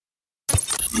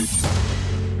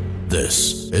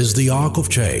This is the Arc of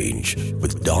Change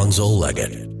with Donzel,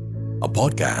 a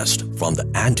podcast from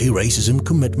the Anti-Racism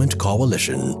Commitment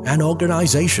Coalition, an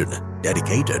organization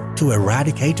dedicated to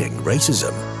eradicating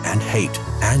racism and hate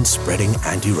and spreading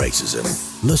anti-racism.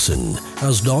 Listen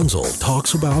as Donzel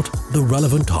talks about the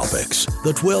relevant topics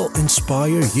that will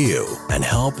inspire you and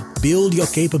help build your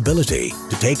capability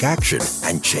to take action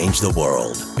and change the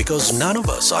world. Because none of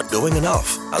us are doing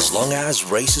enough as long as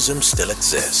racism still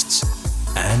exists.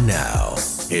 And now,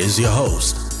 here's your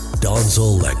host,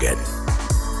 Donzel.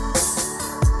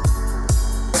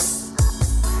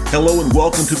 Hello and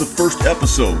welcome to the first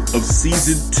episode of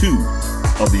Season 2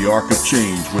 of the Arc of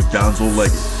Change with Donzel.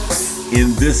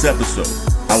 In this episode,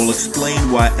 I will explain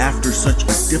why after such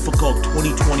a difficult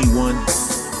 2021,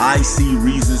 I see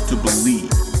reasons to believe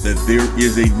that there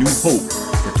is a new hope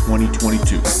for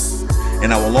 2022.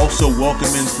 And I will also welcome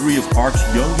in three of ARC's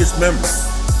youngest members,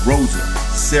 Rosa,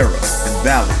 Sarah, and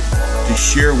Valarie, to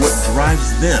share what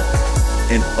drives them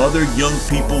and other young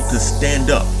people to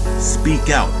stand up, speak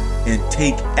out, and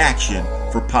take action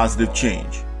for positive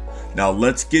change. Now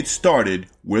let's get started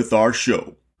with our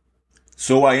show.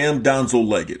 So I am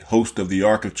Donzel, host of the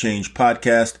Arc of Change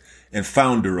podcast and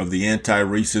founder of the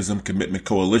Anti-Racism Commitment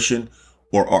Coalition,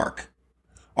 or ARC.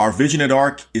 Our vision at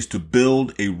ARC is to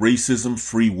build a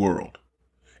racism-free world,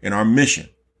 and our mission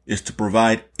is to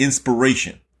provide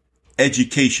inspiration,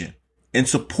 education, and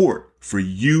support for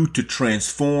you to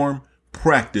transform,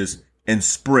 practice, and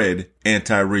spread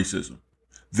anti-racism.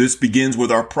 This begins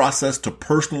with our process to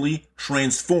personally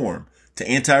transform to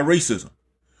anti-racism,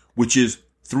 which is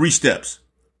 3 steps.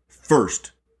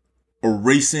 First,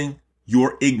 erasing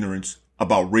your ignorance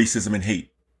about racism and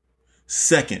hate.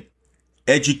 Second,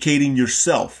 educating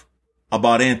yourself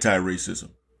about anti-racism.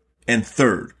 And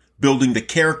third, building the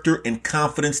character and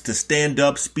confidence to stand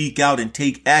up, speak out, and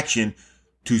take action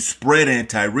to spread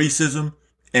anti-racism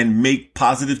and make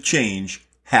positive change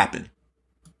happen.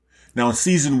 Now, in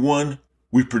Season 1,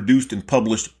 we produced and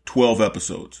published 12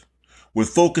 episodes with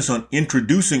focus on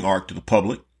introducing ARC to the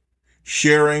public,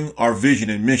 sharing our vision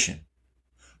and mission,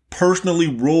 personally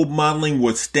role modeling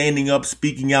what standing up,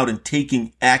 speaking out, and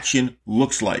taking action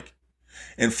looks like,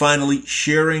 and finally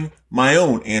sharing my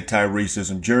own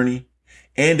anti-racism journey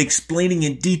and explaining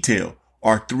in detail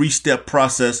our 3-step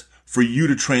process for you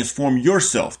to transform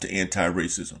yourself to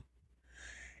anti-racism.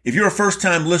 If you're a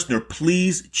first-time listener,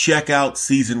 please check out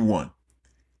Season 1.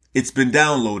 It's been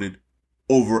downloaded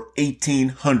over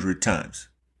 1,800 times.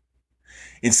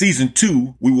 In Season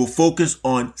 2, we will focus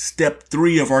on Step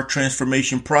 3 of our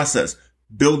transformation process,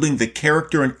 building the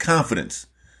character and confidence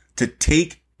to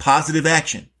take positive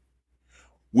action.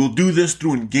 We'll do this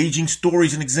through engaging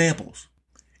stories and examples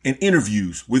and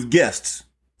interviews with guests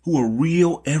who are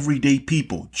real everyday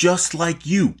people just like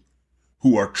you,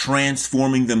 who are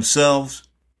transforming themselves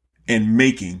and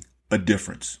making a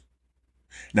difference.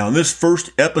 Now, in this first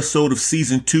episode of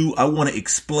Season 2, I want to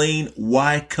explain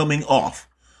why coming off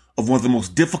of one of the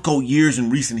most difficult years in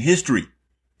recent history,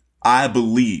 I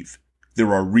believe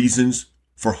there are reasons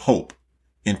for hope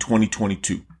in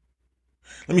 2022.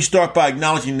 Let me start by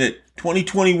acknowledging that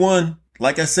 2021,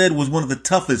 like I said, was one of the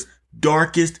toughest,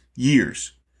 darkest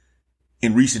years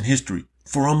in recent history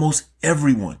for almost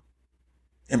everyone.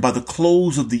 And by the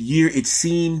close of the year, it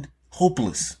seemed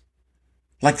hopeless.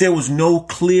 Like there was no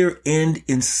clear end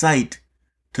in sight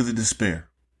to the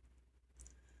despair.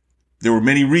 There were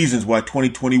many reasons why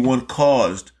 2021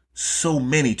 caused so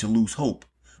many to lose hope.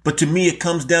 But to me, it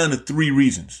comes down to 3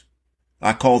 reasons.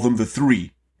 I call them the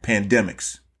 3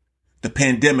 pandemics. The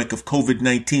pandemic of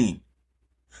COVID-19,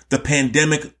 the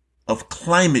pandemic of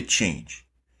climate change,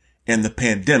 and the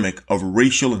pandemic of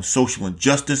racial and social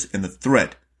injustice and the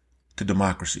threat to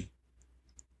democracy.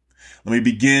 Let me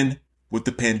begin with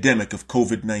the pandemic of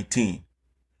COVID-19,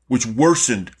 which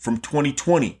worsened from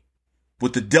 2020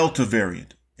 with the Delta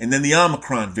variant and then the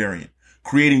Omicron variant,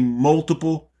 creating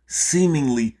multiple,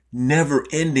 seemingly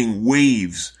never-ending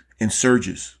waves and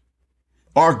surges.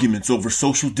 Arguments over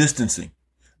social distancing,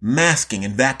 masking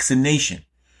and vaccination,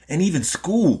 and even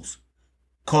schools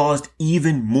caused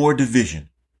even more division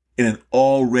in an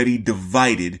already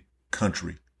divided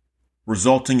country,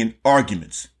 resulting in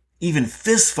arguments, even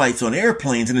fistfights on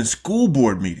airplanes and in school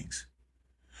board meetings.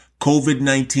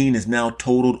 COVID-19 has now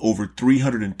totaled over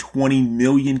 320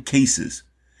 million cases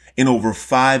and over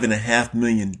 5.5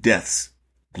 million deaths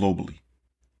globally.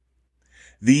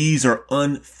 These are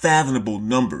unfathomable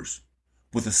numbers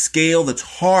with a scale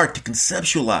that's hard to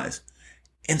conceptualize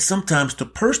and sometimes to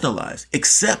personalize,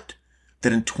 except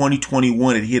that in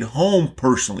 2021 it hit home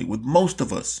personally with most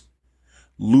of us,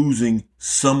 losing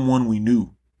someone we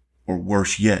knew, or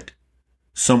worse yet,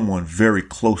 someone very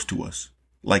close to us,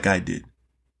 like I did.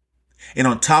 And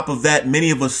on top of that, many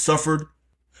of us suffered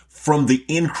from the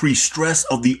increased stress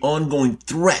of the ongoing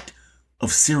threat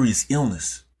of serious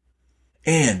illness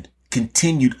and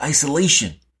continued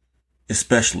isolation,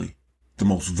 especially the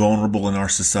most vulnerable in our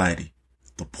society,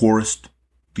 the poorest,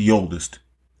 the oldest,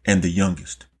 and the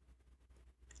youngest.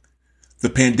 The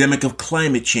pandemic of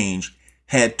climate change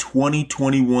had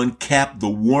 2021 cap the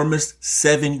warmest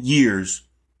 7 years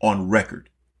on record.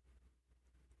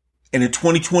 And in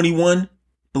 2021,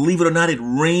 believe it or not, it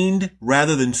rained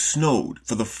rather than snowed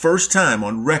for the first time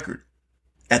on record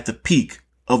at the peak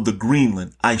of the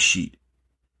Greenland ice sheet.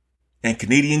 And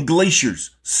Canadian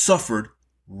glaciers suffered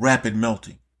rapid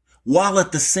melting, while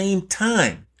at the same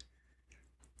time,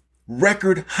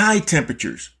 record high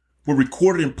temperatures were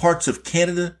recorded in parts of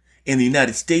Canada and the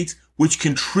United States, which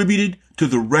contributed to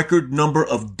the record number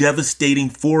of devastating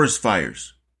forest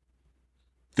fires.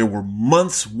 There were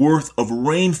months' worth of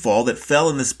rainfall that fell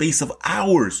in the space of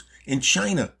hours in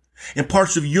China, and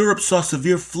parts of Europe saw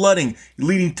severe flooding,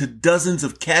 leading to dozens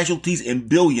of casualties and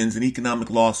billions in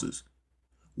economic losses.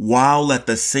 While at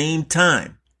the same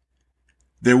time,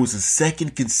 there was a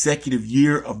second consecutive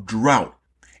year of drought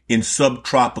in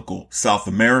subtropical South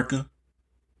America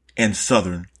and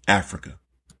Southern Africa.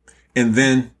 And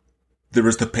then there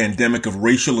is the pandemic of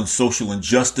racial and social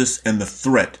injustice and the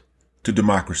threat to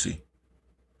democracy.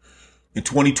 In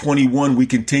 2021, we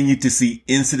continued to see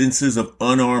incidences of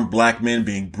unarmed black men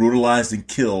being brutalized and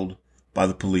killed by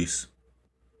the police.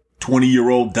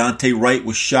 20-year-old Dante Wright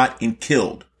was shot and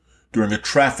killed during a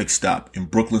traffic stop in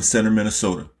Brooklyn Center,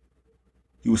 Minnesota.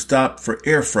 He was stopped for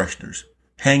air fresheners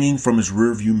hanging from his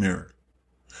rearview mirror.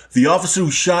 The officer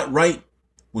who shot Wright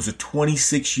was a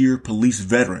 26-year police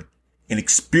veteran, an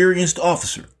experienced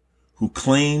officer who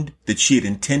claimed that she had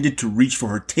intended to reach for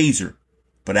her taser,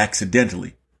 but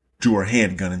accidentally drew her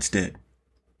handgun instead.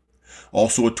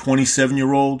 Also a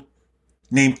 27-year-old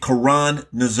named Karan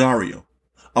Nazario,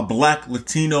 a black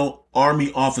Latino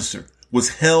Army officer,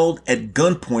 was held at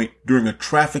gunpoint during a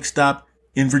traffic stop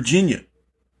in Virginia.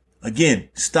 Again,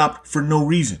 stopped for no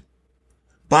reason.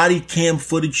 Body cam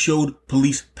footage showed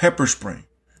police pepper spraying,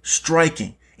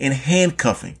 striking, and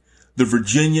handcuffing the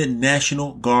Virginia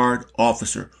National Guard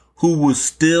officer who was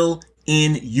still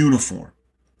in uniform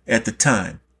at the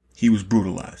time he was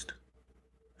brutalized.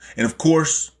 And of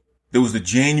course, there was the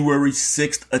January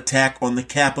 6th attack on the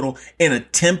Capitol, an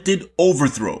attempted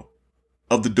overthrow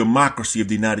of the democracy of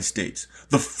the United States,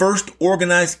 the first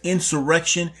organized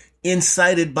insurrection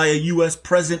incited by a U.S.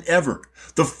 president ever,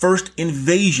 the first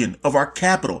invasion of our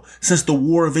capital since the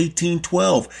War of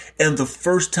 1812, and the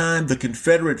first time the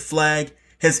Confederate flag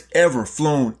has ever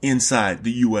flown inside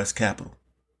the U.S. Capitol.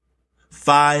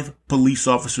 5 police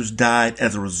officers died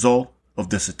as a result of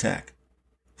this attack.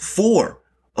 4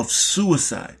 of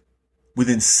suicide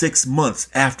within 6 months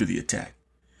after the attack.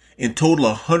 In total,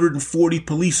 140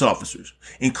 police officers,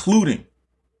 including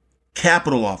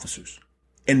Capitol officers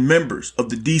and members of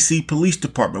the D.C. Police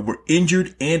Department, were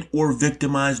injured and or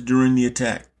victimized during the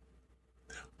attack.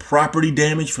 Property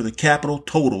damage for the Capitol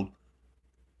totaled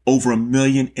over $1.5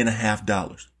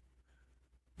 million.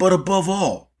 But above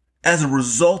all, as a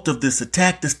result of this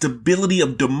attack, the stability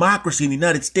of democracy in the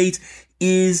United States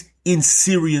is in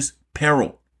serious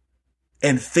peril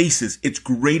and faces its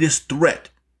greatest threat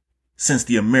since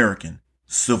the American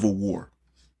Civil War.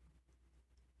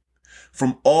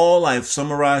 From all I have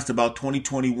summarized about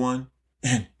 2021,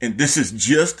 and this is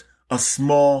just a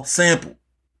small sample,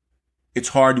 it's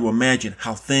hard to imagine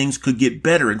how things could get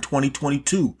better in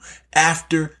 2022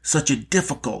 after such a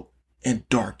difficult and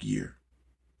dark year.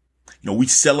 We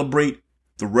celebrate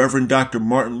the Reverend Dr.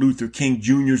 Martin Luther King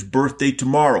Jr.'s birthday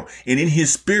tomorrow, and in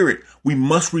his spirit, we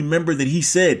must remember that he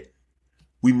said,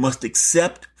 we must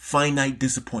accept finite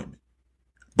disappointment,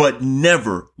 but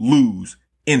never lose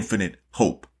infinite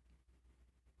hope.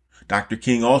 Dr.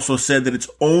 King also said that it's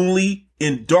only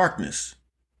in darkness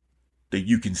that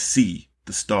you can see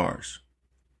the stars.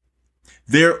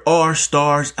 There are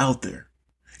stars out there,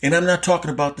 and I'm not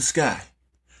talking about the sky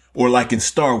or like in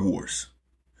Star Wars.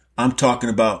 I'm talking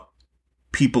about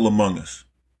people among us,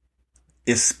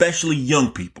 especially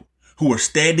young people who are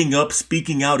standing up,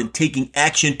 speaking out, and taking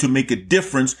action to make a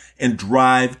difference and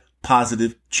drive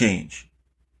positive change.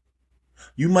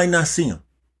 You might not see them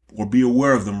or be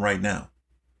aware of them right now,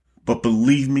 but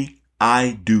believe me,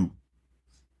 I do.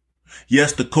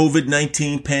 Yes, the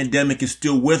COVID-19 pandemic is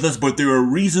still with us, but there are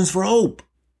reasons for hope.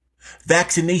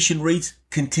 Vaccination rates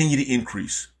continue to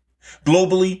increase.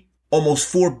 Globally, Almost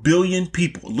 4 billion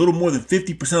people, a little more than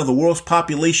 50% of the world's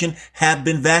population, have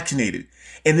been vaccinated.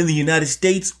 And in the United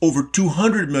States, over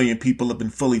 200 million people have been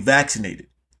fully vaccinated.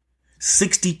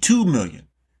 62 million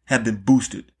have been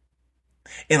boosted.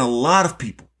 And a lot of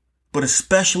people, but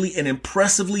especially and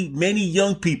impressively many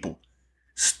young people,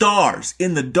 stars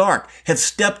in the dark, have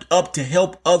stepped up to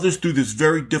help others through this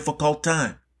very difficult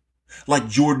time. Like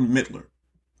Jordan Mittler,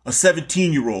 a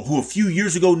 17-year-old who a few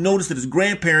years ago noticed that his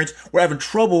grandparents were having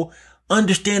trouble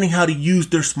understanding how to use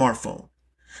their smartphone.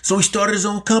 So he started his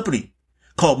own company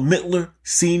called Mittler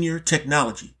Senior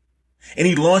Technology. And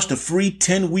he launched a free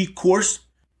 10-week course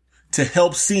to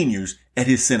help seniors at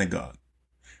his synagogue.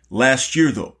 Last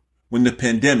year, though, when the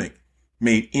pandemic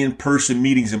made in-person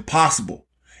meetings impossible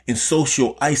and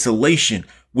social isolation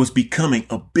was becoming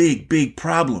a big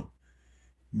problem,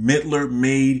 Mittler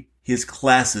made his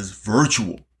classes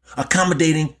virtual,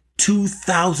 accommodating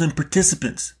 2,000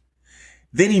 participants.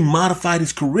 Then he modified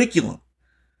his curriculum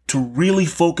to really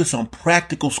focus on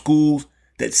practical schools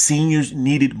that seniors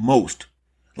needed most,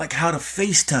 like how to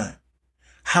FaceTime,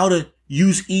 how to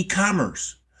use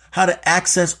e-commerce, how to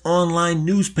access online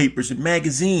newspapers and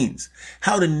magazines,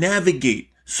 how to navigate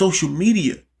social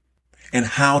media, and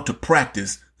how to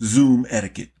practice Zoom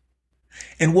etiquette.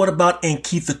 And what about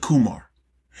Ankitha Kumar,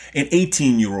 an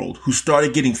 18-year-old who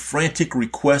started getting frantic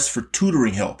requests for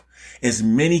tutoring help as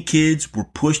many kids were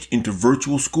pushed into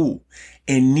virtual school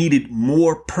and needed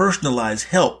more personalized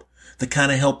help, the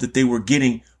kind of help that they were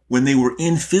getting when they were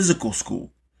in physical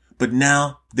school. But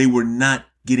now they were not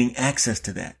getting access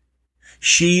to that.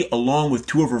 She, along with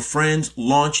two of her friends,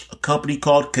 launched a company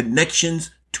called Connections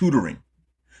Tutoring,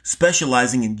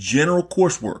 specializing in general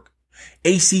coursework,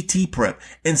 ACT prep,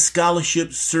 and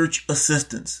scholarship search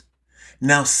assistance.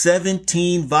 Now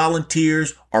 17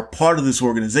 volunteers are part of this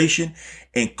organization,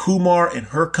 and Kumar and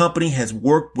her company has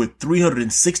worked with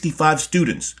 365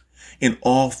 students in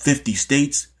all 50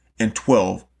 states and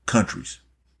 12 countries.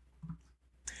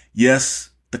 Yes,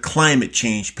 the climate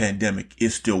change pandemic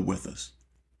is still with us,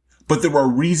 but there are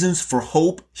reasons for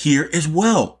hope here as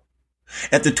well.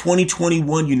 At the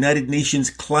 2021 United Nations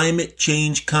Climate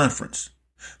Change Conference,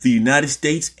 the United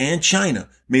States and China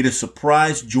made a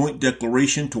surprise joint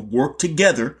declaration to work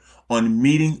together on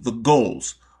meeting the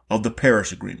goals of the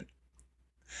Paris Agreement.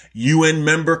 UN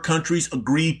member countries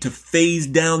agreed to phase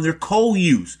down their coal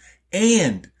use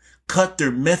and cut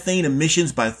their methane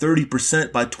emissions by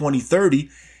 30% by 2030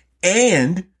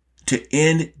 and to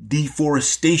end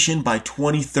deforestation by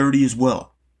 2030 as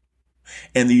well.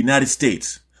 And the United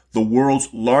States, the world's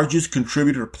largest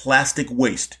contributor to plastic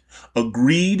waste,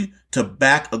 agreed to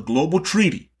back a global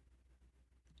treaty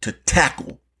to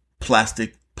tackle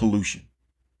plastic pollution.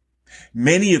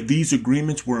 Many of these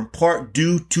agreements were in part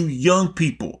due to young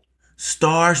people,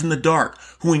 stars in the dark,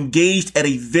 who engaged at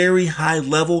a very high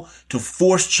level to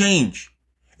force change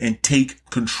and take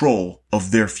control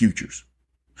of their futures.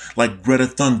 Like Greta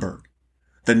Thunberg,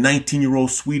 the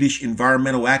 19-year-old Swedish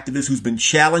environmental activist who's been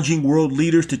challenging world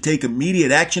leaders to take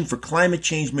immediate action for climate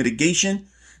change mitigation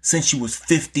since she was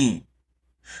 15.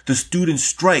 The student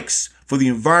strikes for the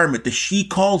environment that she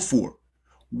called for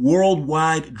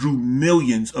worldwide drew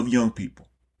millions of young people.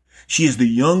 She is the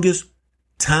youngest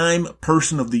Time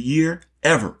Person of the Year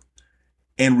ever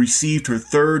and received her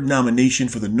third nomination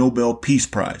for the Nobel Peace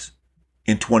Prize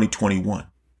in 2021.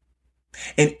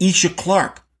 And Isha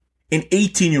Clarke, an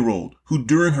 18-year-old who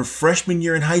during her freshman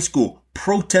year in high school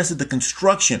protested the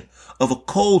construction of a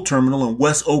coal terminal in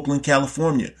West Oakland,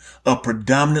 California, a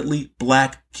predominantly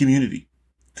black community.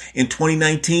 In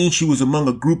 2019, she was among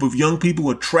a group of young people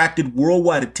who attracted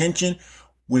worldwide attention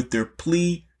with their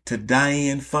plea to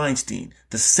Dianne Feinstein,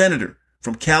 the senator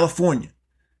from California,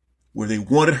 where they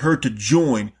wanted her to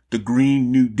join the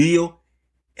Green New Deal,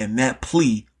 and that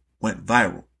plea went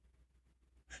viral.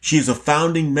 She is a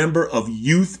founding member of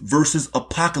Youth versus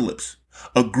Apocalypse,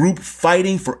 a group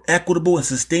fighting for equitable and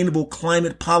sustainable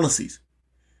climate policies.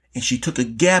 And she took a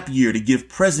gap year to give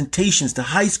presentations to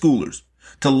high schoolers,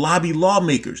 to lobby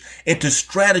lawmakers, and to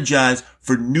strategize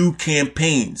for new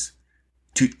campaigns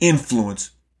to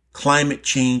influence climate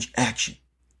change action.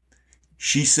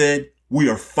 She said, "We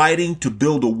are fighting to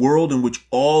build a world in which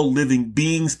all living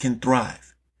beings can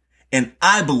thrive. And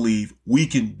I believe we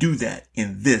can do that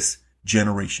in this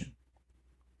generation."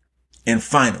 And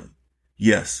finally,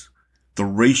 yes, the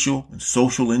racial and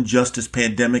social injustice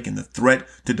pandemic and the threat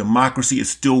to democracy is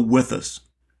still with us.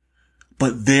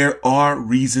 But there are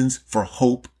reasons for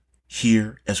hope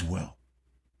here as well.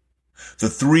 The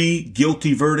 3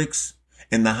 guilty verdicts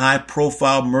in the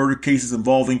high-profile murder cases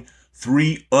involving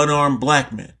 3 unarmed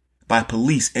black men by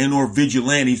police and or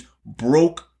vigilantes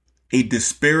broke a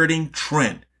dispiriting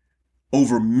trend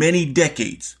over many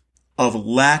decades of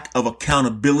lack of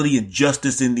accountability and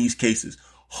justice in these cases,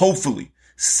 hopefully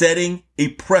setting a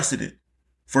precedent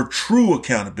for true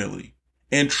accountability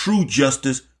and true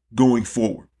justice going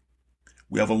forward.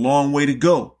 We have a long way to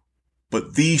go,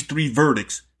 but these three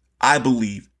verdicts, I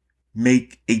believe,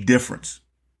 make a difference.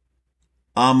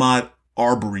 Ahmaud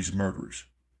Arbery's murderers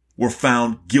were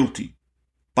found guilty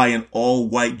by an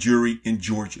all-white jury in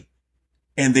Georgia,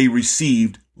 and they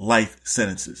received life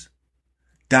sentences.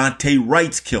 Daunte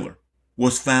Wright's killer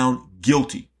was found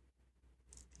guilty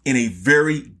in a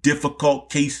very difficult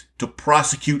case to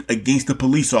prosecute against a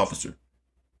police officer,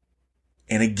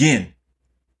 and again,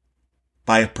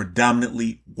 by a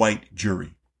predominantly white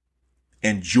jury.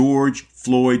 And George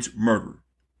Floyd's murderer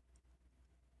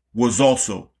was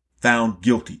also found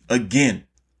guilty, again,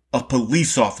 a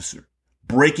police officer,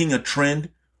 breaking a trend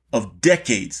of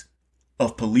decades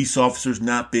of police officers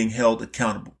not being held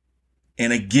accountable.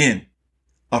 And again,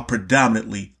 a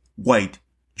predominantly white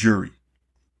jury.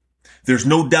 There's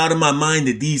no doubt in my mind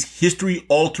that these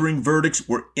history-altering verdicts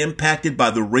were impacted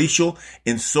by the racial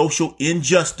and social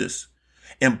injustice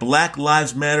and Black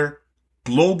Lives Matter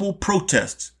global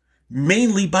protests,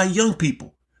 mainly by young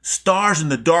people, stars in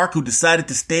the dark who decided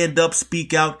to stand up,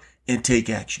 speak out, and take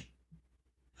action.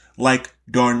 Like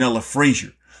Darnella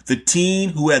Frazier, the teen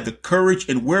who had the courage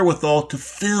and wherewithal to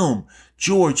film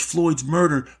George Floyd's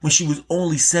murder when she was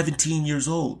only 17 years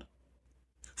old.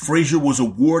 Frazier was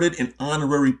awarded an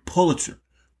honorary Pulitzer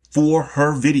for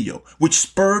her video, which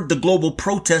spurred the global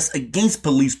protests against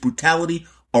police brutality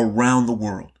around the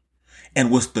world, and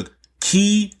was the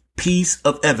key piece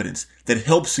of evidence that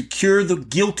helped secure the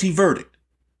guilty verdict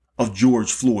of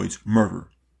George Floyd's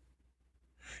murderer.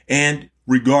 And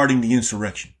regarding the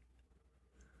insurrection,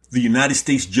 the United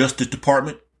States Justice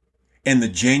Department and the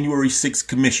January 6th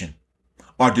Commission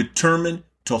are determined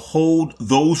to hold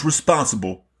those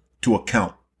responsible to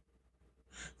account.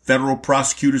 Federal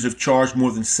prosecutors have charged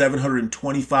more than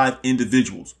 725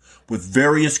 individuals with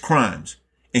various crimes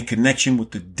in connection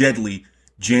with the deadly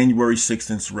January 6th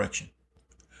insurrection.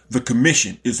 The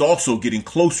commission is also getting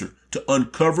closer to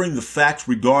uncovering the facts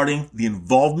regarding the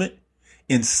involvement,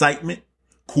 incitement,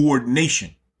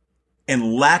 coordination,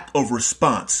 and lack of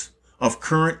response of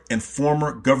current and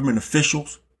former government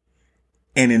officials,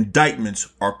 and indictments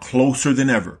are closer than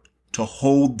ever to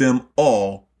hold them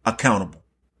all accountable.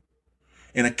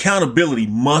 And accountability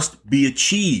must be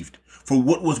achieved for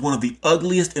what was one of the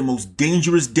ugliest and most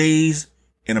dangerous days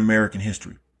in American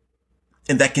history,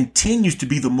 and that continues to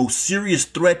be the most serious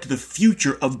threat to the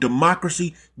future of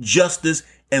democracy, justice,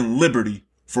 and liberty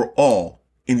for all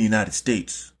in the United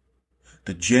States.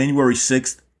 The January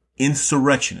 6th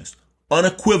insurrectionists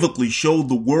unequivocally showed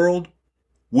the world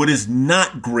what is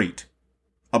not great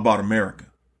about America.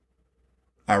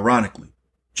 Ironically,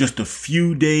 just a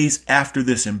few days after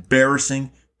this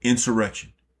embarrassing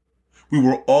insurrection, we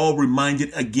were all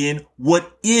reminded again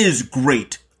what is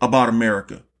great about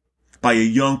America by a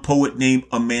young poet named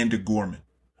Amanda Gorman,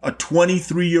 a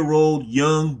 23-year-old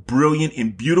young, brilliant,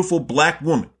 and beautiful Black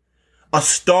woman, a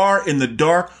star in the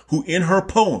dark who in her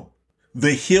poem,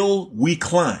 The Hill We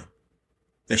Climb,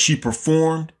 that she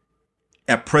performed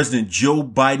at President Joe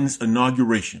Biden's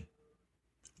inauguration,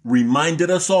 reminded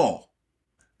us all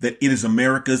that it is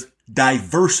America's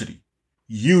diversity,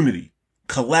 unity,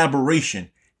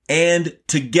 collaboration, and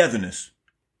togetherness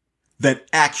that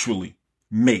actually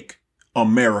make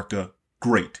America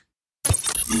great.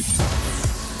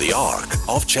 The Arc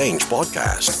of Change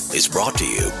podcast is brought to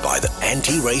you by the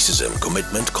Anti-Racism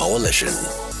Commitment Coalition.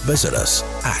 Visit us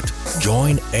at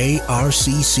joinarcc.org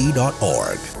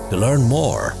to learn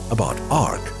more about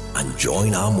ARC and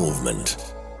join our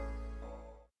movement.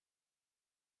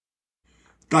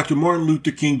 Dr. Martin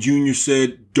Luther King Jr.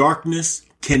 said, "Darkness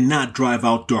cannot drive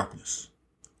out darkness.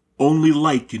 Only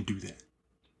light can do that."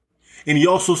 And he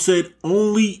also said,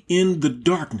 "Only in the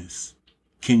darkness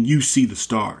can you see the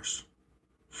stars."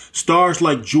 Stars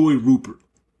like Joy Rupert,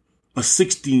 a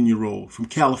 16-year-old from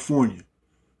California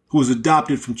who was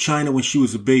adopted from China when she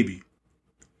was a baby.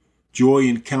 Joy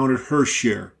encountered her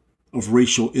share of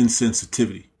racial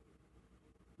insensitivity.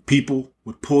 People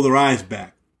would pull their eyes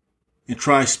back and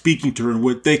try speaking to her in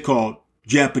what they called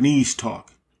Japanese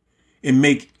talk and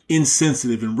make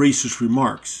insensitive and racist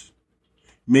remarks,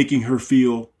 making her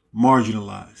feel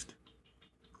marginalized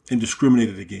and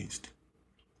discriminated against.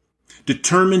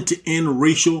 Determined to end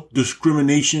racial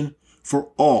discrimination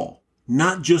for all,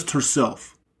 not just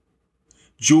herself,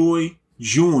 Joy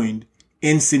joined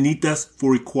Encinitas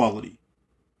for Equality.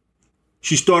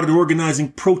 She started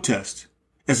organizing protests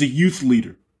as a youth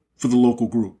leader for the local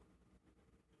group.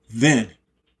 Then,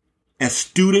 As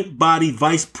student body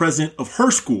vice president of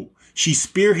her school, she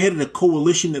spearheaded a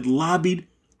coalition that lobbied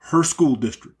her school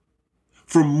district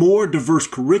for more diverse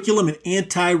curriculum and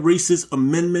anti-racist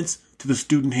amendments to the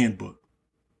student handbook.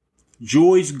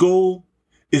 Joy's goal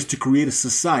is to create a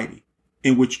society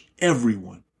in which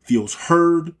everyone feels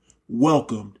heard,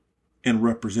 welcomed, and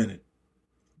represented.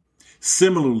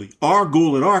 Similarly, our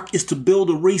goal at ARC is to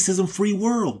build a racism-free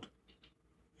world.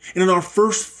 And in our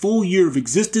first full year of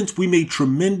existence, we made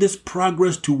tremendous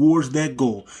progress towards that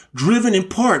goal, driven in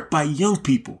part by young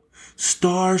people,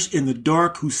 stars in the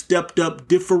dark who stepped up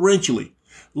differentially,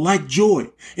 like Joy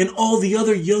and all the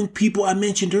other young people I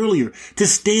mentioned earlier, to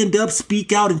stand up,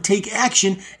 speak out, and take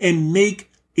action and make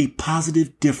a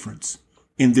positive difference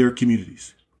in their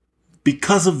communities.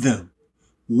 Because of them,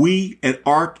 we at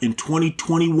ARC in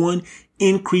 2021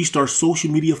 increased our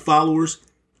social media followers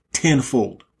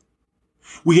tenfold.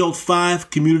 We held 5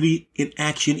 community in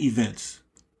action events.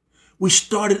 We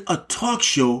started a talk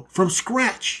show from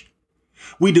scratch.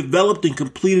 We developed and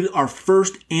completed our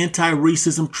first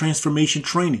anti-racism transformation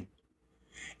training.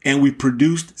 And we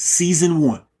produced season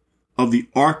 1 of the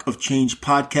Arc of Change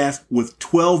podcast with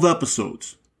 12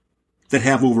 episodes that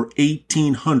have over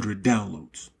 1,800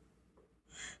 downloads.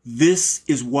 This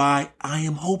is why I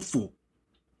am hopeful.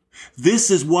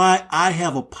 This is why I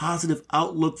have a positive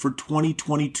outlook for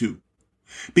 2022.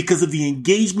 Because of the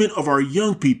engagement of our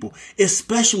young people,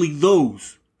 especially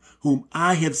those whom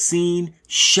I have seen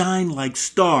shine like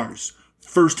stars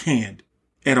firsthand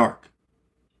at ARC.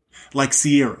 Like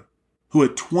Sierra, who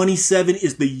at 27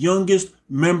 is the youngest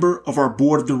member of our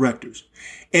board of directors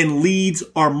and leads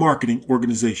our marketing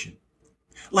organization.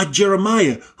 Like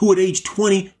Jeremiah, who at age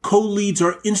 20 co-leads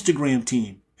our Instagram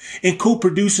team and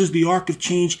co-produces the Arc of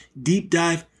Change Deep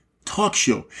Dive talk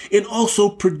show and also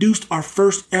produced our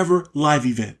first ever live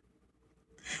event.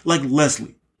 Like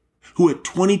Leslie, who at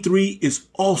 23 is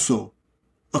also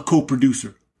a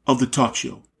co-producer of the talk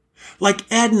show. Like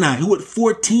Adonai, who at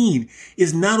 14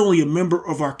 is not only a member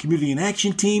of our community in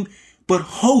action team, but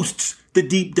hosts the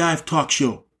Deep Dive talk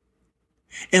show.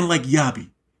 And like Yabi,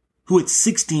 who at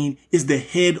 16 is the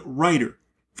head writer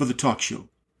for the talk show.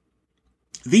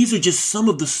 These are just some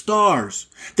of the stars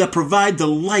that provide the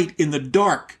light in the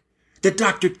dark that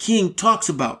Dr. King talks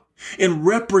about and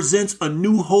represents a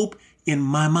new hope in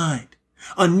my mind.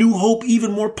 A new hope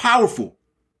even more powerful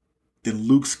than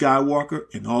Luke Skywalker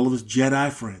and all of his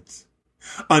Jedi friends.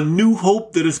 A new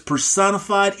hope that is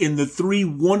personified in the 3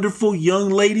 wonderful young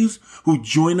ladies who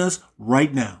join us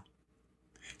right now.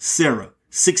 Sarah,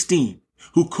 16,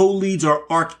 who co-leads our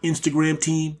ARC Instagram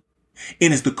team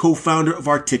and is the co-founder of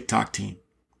our TikTok team.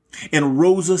 And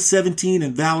Rosa, 17,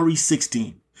 and Valarie,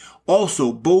 16,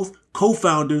 also both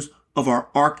co-founders of our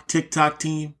ARC TikTok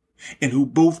team and who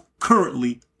both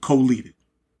currently co-lead it.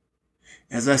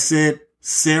 As I said,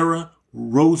 Sarah,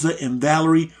 Rosa, and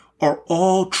Valarie are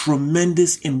all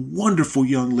tremendous and wonderful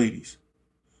young ladies.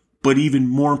 But even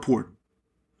more important,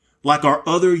 like our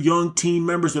other young team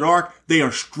members at ARC, they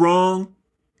are strong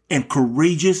and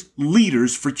courageous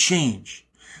leaders for change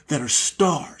that are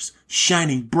stars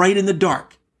shining bright in the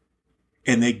dark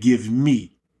and that give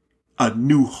me a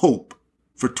new hope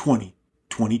for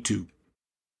 2022.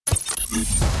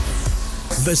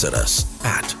 Visit us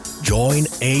at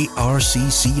joinarcc.org.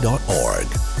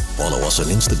 Follow us on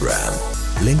Instagram,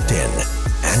 LinkedIn,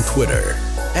 and Twitter.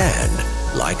 And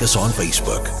like us on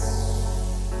Facebook.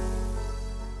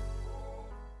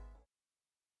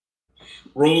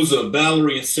 Rosa,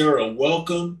 Valarie, and Sarah,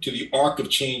 welcome to the Arc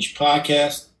of Change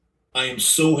podcast. I am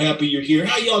so happy you're here.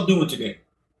 How y'all doing today?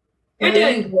 We're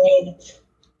doing great.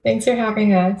 Thanks for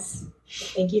having us.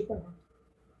 Thank you for that.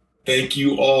 Thank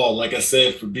you all, like I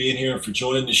said, for being here and for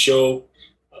joining the show.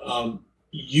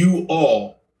 You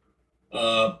all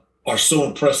are so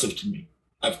impressive to me.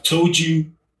 I've told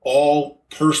you all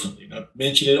personally, and I've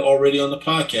mentioned it already on the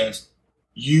podcast,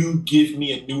 you give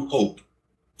me a new hope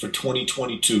for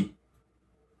 2022.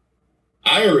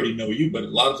 I already know you, but a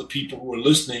lot of the people who are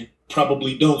listening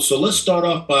probably don't. So let's start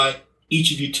off by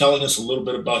each of you telling us a little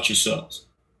bit about yourselves.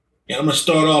 And I'm going to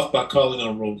start off by calling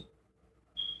on Rosa.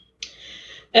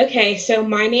 Okay, so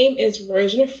my name is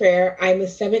Rosa Frere. I'm a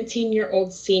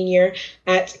 17-year-old senior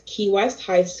at Key West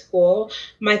High School.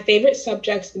 My favorite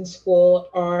subjects in school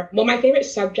my favorite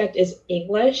subject is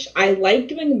English. I like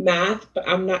doing math, but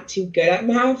I'm not too good at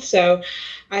math, so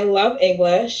I love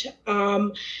English.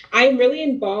 I'm really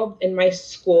involved in my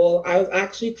school. I was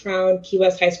actually crowned Key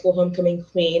West High School Homecoming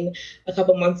Queen a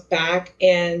couple months back,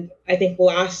 and I think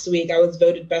last week I was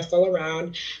voted best all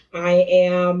around. I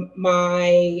am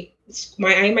my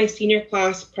I'm my senior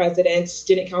class president,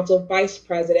 student council vice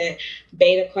president,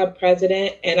 beta club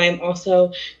president, and I'm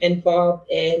also involved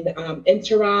in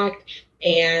Interact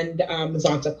and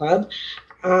Zonta Club.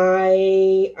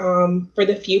 For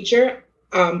the future,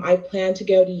 I plan to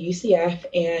go to UCF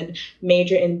and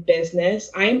major in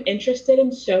business. I'm interested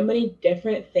in so many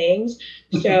different things,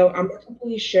 so I'm not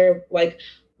completely sure what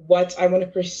I want to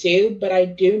pursue, but I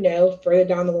do know further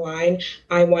down the line,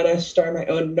 I want to start my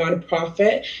own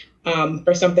nonprofit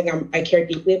for something I care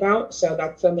deeply about. So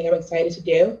that's something I'm excited to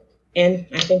do. And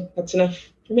I think that's enough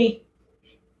for me.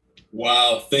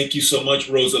 Wow. Thank you so much,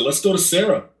 Rosa. Let's go to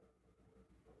Sarah.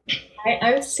 Hi,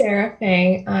 I'm Sarah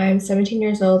Fang. I'm 17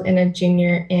 years old and a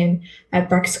junior at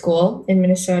Breck School in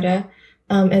Minnesota.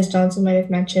 As Donzel might have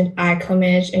mentioned, I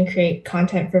co-manage and create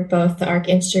content for both the ARC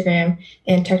Instagram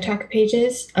and TikTok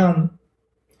pages.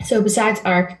 So besides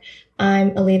ARC,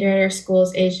 I'm a leader at our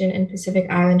school's Asian and Pacific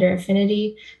Islander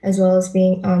affinity, as well as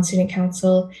being on student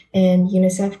council and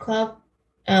UNICEF club.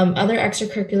 Other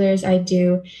extracurriculars I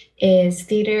do is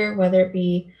theater, whether it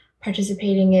be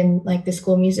participating in like the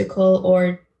school musical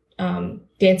or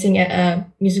dancing at a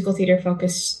musical theater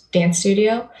focused dance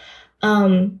studio.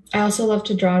 I also love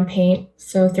to draw and paint.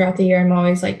 So throughout the year, I'm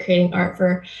always like creating art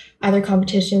for either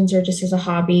competitions or just as a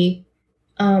hobby.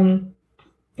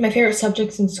 My favorite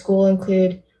subjects in school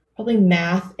include probably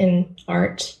math and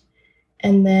art.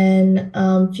 And then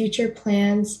future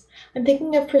plans, I'm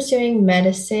thinking of pursuing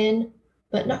medicine,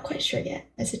 but not quite sure yet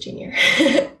as a junior.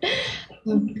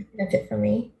 That's it for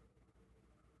me.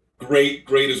 Great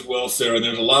as well, Sarah.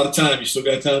 There's a lot of time. You still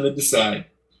got time to decide.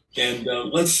 And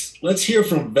let's hear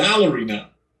from Valarie now.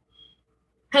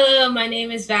 Hello, my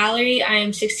name is Valarie. I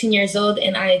am 16 years old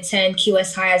and I attend Key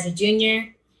West High as a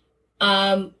junior.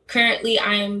 Currently,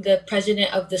 I am the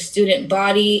president of the student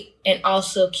body and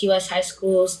also Key West High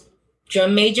School's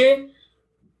drum major.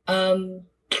 I'm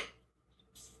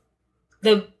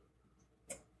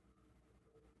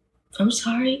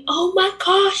sorry. Oh my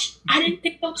gosh. I didn't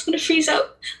think I was going to freeze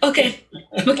up. Okay.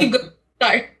 Okay, good.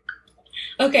 Sorry.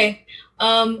 Okay.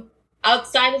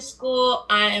 Outside of school,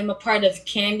 I am a part of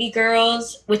Candy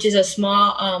Girls, which is a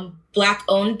small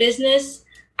Black-owned business.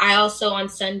 I also, on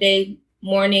Sunday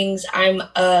mornings, I'm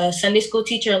a Sunday school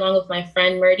teacher along with my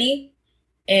friend Murdy.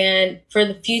 And for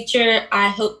the future, I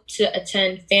hope to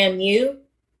attend FAMU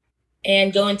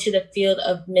and go into the field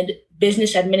of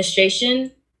business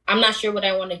administration. I'm not sure what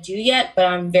I want to do yet, but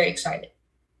I'm very excited.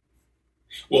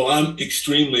 Well, I'm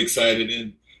extremely excited.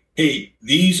 And hey,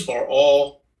 these are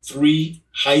all 3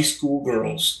 high school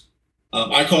girls.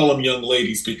 I call them young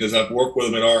ladies because I've worked with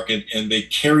them at ARC and they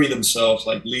carry themselves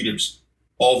like leaders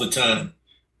all the time.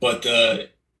 But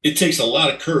it takes a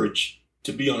lot of courage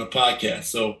to be on a podcast.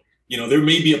 So, there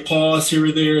may be a pause here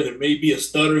or there. There may be a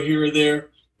stutter here or there.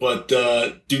 But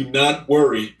do not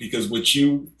worry, because what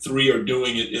you 3 are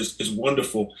doing is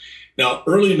wonderful. Now,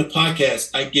 early in the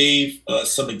podcast, I gave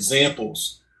some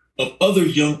examples of other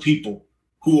young people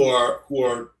who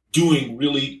are doing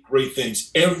really great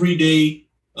things. Everyday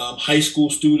high school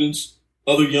students,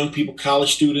 other young people,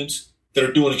 college students that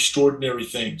are doing extraordinary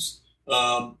things.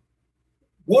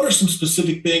 What are some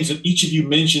specific things? And each of you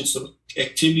mentioned some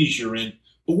activities you're in,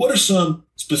 but what are some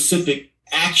specific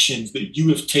actions that you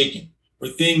have taken or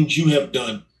things you have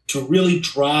done to really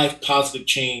drive positive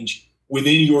change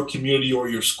within your community or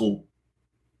your school?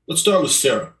 Let's start with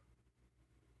Sarah.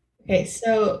 Okay,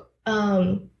 so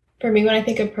for me, when I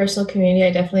think of personal community,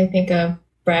 I definitely think of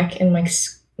Breck and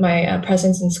my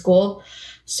presence in school.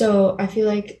 So I feel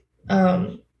like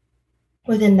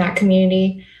within that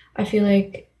community, I feel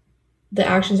like the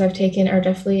actions I've taken are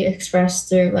definitely expressed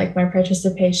through like my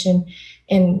participation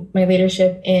in my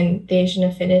leadership in the Asian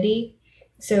Affinity.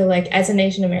 So like as an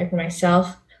Asian American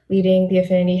myself, leading the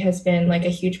affinity has been like a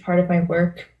huge part of my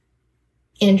work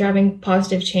in driving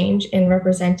positive change and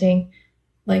representing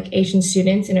like Asian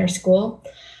students in our school.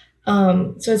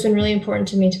 So it's been really important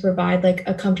to me to provide like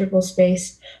a comfortable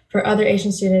space for other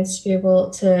Asian students to be able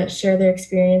to share their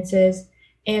experiences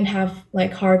and have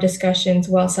like hard discussions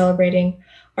while celebrating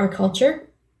our culture.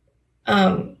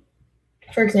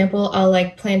 For example, I'll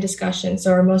like plan discussions.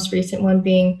 So our most recent one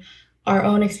being our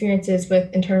own experiences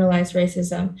with internalized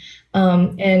racism,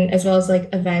 and as well as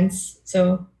like events.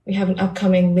 So we have an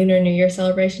upcoming Lunar New Year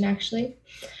celebration actually.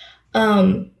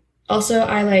 Also,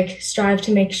 I like strive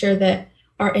to make sure that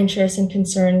our interests and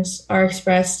concerns are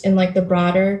expressed in like the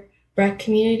broader Breck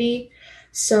community.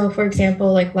 So for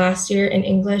example, like last year in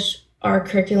English, our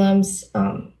curriculum's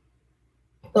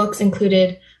books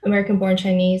included American Born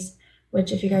Chinese,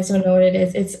 which if you guys don't know what it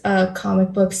is, it's a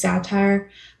comic book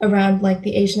satire around like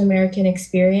the Asian American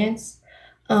experience.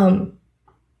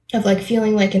 of like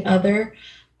feeling like an other,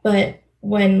 but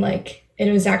when like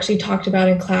it was actually talked about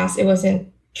in class, it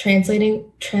wasn't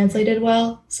translated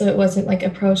well. So it wasn't like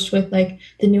approached with like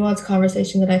the nuanced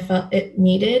conversation that I felt it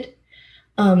needed.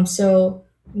 So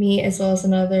me as well as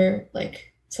another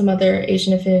like some other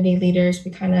Asian affinity leaders,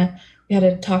 we had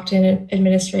to talk to an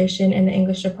administration and the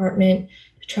English department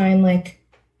to try and like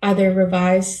either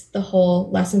revise the whole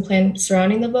lesson plan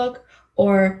surrounding the book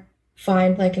or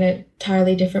find like an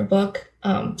entirely different book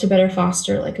to better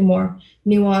foster like a more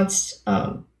nuanced,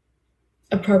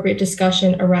 appropriate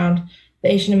discussion around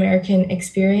the Asian American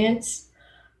experience.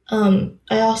 I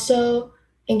also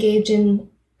engage in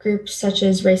groups such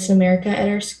as Race in America at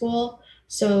our school.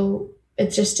 So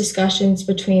it's just discussions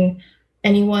between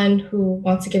anyone who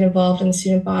wants to get involved in the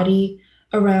student body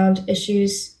around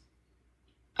issues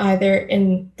either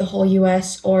in the whole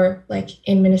US or like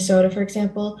in Minnesota, for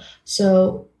example.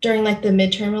 So during like the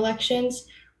midterm elections,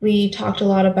 we talked a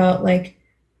lot about like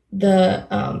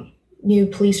the new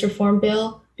police reform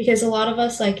bill because a lot of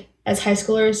us like as high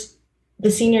schoolers,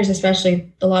 the seniors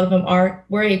especially, a lot of them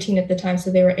were 18 at the time,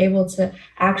 so they were able to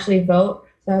actually vote.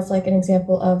 So that's like an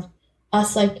example of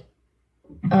us like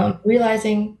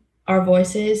realizing our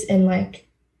voices and like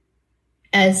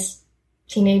as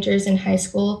teenagers in high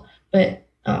school, but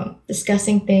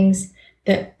discussing things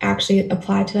that actually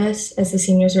apply to us as the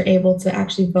seniors were able to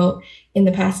actually vote in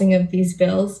the passing of these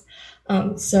bills.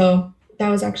 So that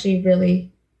was actually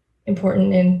really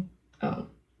important and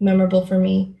memorable for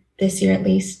me this year, at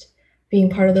least, being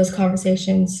part of those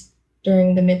conversations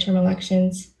during the midterm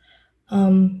elections.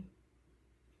 And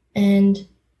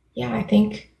yeah, I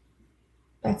think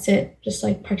that's it. Just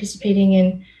like participating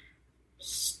in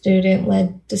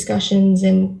student-led discussions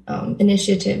and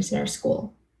initiatives in our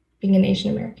school, being an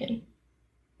Asian American.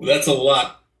 Well, that's a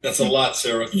lot. That's a lot,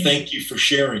 Sarah. Yeah. Thank you for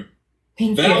sharing.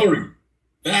 Thank Valarie.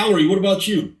 you. Valarie, what about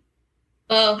you?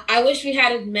 I wish we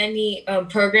had as many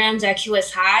programs at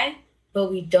QS High,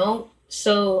 but we don't.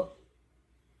 So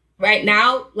right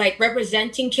now, like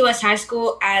representing QS High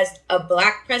School as a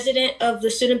Black president of the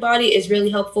student body is really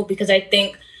helpful because I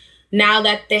think now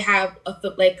that they have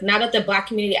now that the Black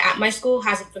community at my school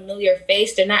has a familiar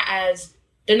face, they're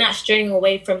not straying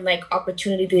away from like the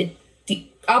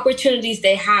opportunities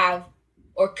they have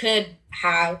or could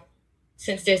have,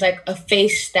 since there's like a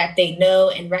face that they know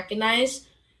and recognize.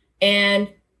 And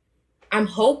I'm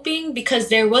hoping, because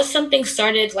there was something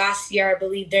started last year, I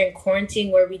believe during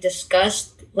quarantine, where we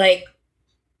discussed like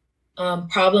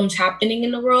problems happening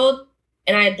in the world.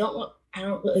 And I don't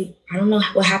know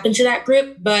what happened to that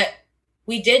group, but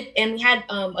we did, and we had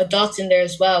adults in there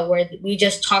as well, where we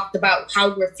just talked about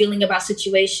how we're feeling about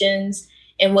situations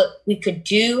and what we could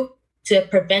do to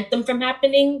prevent them from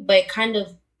happening, but it kind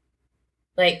of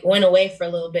like went away for a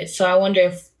little bit. So I wonder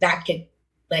if that could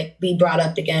like be brought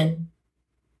up again.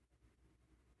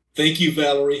 Thank you,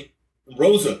 Valarie.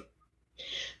 Rosa.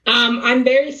 I'm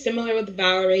very similar with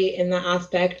Valarie in that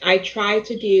aspect. I try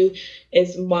to do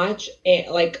as much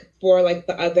like for like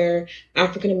the other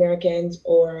African Americans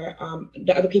or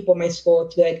the other people in my school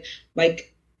to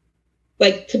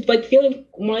to feeling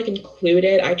more like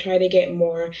included. I try to get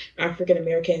more African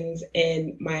Americans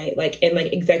in my in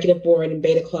executive board and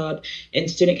beta club and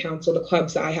student council, the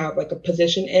clubs that I have like a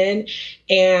position in.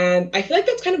 And I feel like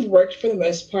that's kind of worked for the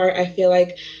most part. I feel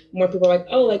like more people are like,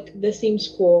 oh, like this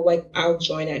seems cool, like I'll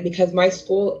join it, because my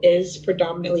school is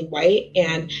predominantly white,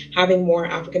 and having more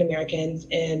African Americans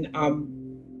and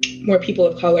more people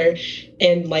of color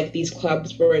in like these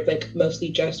clubs where it's like mostly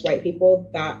just white people,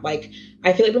 that like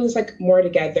I feel like brings like more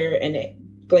together, and it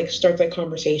like starts like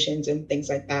conversations and things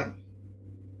like that.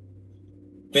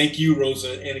 Thank you,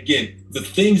 Rosa. And again, the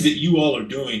things that you all are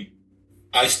doing,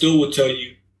 I still would tell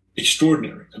you,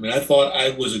 extraordinary. I mean, I thought I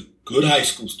was a good high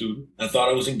school student. I thought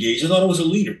I was engaged. I thought I was a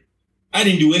leader. I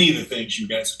didn't do any of the things you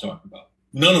guys are talking about.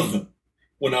 None of them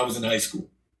when I was in high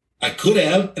school. I could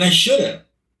have, and I should have,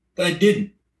 but I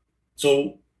didn't.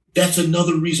 So that's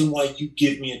another reason why you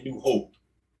give me a new hope.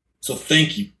 So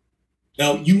thank you.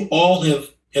 Now, you all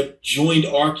have joined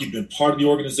ARC. You've been part of the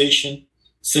organization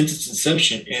since its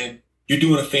inception, and you're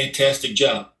doing a fantastic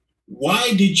job.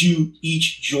 Why did you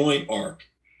each join ARC?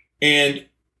 And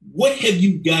what have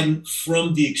you gotten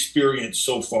from the experience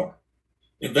so far?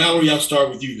 And Valarie, I'll start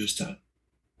with you this time.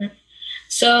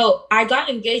 So I got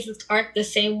engaged with ARC the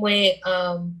same way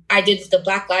I did with the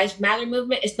Black Lives Matter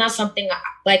movement. It's not something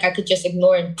I could just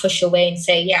ignore and push away and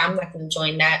say, yeah, I'm not going to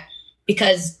join that,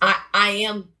 because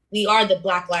we are the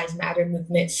Black Lives Matter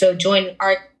movement. So joining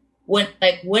ARC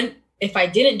if I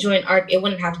didn't join ARC, it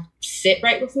wouldn't have sit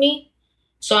right with me.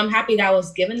 So I'm happy that I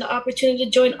was given the opportunity to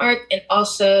join ARC. And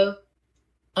also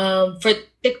for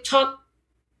TikTok,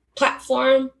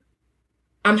 platform.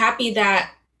 I'm happy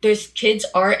that there's kids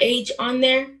our age on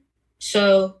there.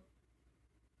 So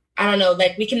I don't know,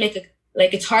 like we can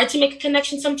it's hard to make a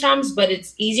connection sometimes, but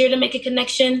it's easier to make a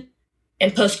connection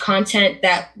and post content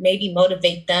that maybe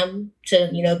motivate them to,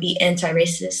 be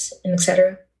anti-racist and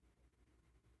etc.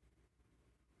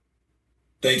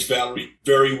 Thanks, Valarie.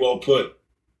 Very well put.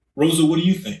 Rosa, what do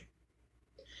you think?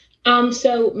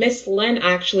 So Miss Lynn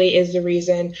actually is the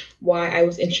reason why I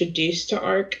was introduced to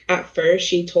ARC at first.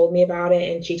 She told me about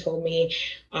it, and she told me,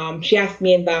 she asked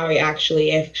me and Valarie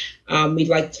actually if we'd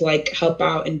like to help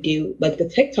out and do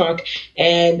the TikTok,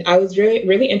 and I was really,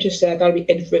 really interested. I thought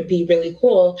it would be really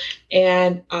cool,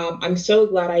 and I'm so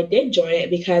glad I did join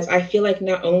it, because I feel like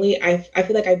not only I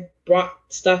feel like I brought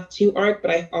stuff to ARC,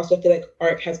 but I also feel like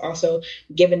ARC has also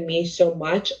given me so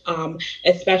much,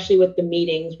 especially with the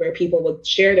meetings where people would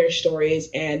share their stories,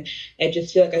 and it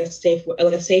just feel like a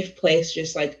safe place,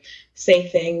 just say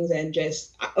things, and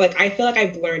just I feel like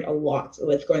I've learned a lot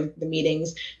with going to the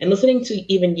meetings and listening to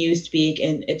even you speak,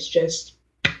 and it's just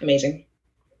amazing.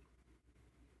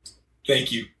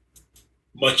 Thank you.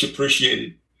 Much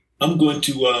appreciated. I'm going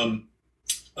to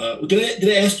did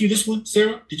I ask you this one,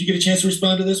 Sarah? Did you get a chance to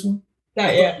respond to this one?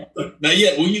 Not yet. Not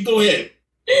yet. Well, you go ahead.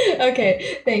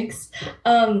 Okay, thanks.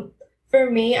 For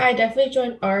me, I definitely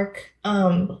joined ARC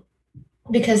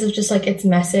because of just its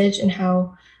message and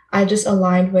how I just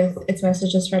aligned with its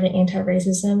message of spreading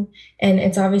anti-racism. And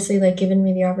it's obviously given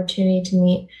me the opportunity to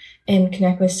meet and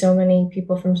connect with so many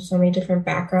people from so many different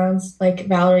backgrounds, like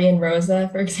Valarie and Rosa,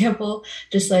 for example,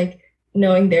 just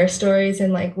knowing their stories,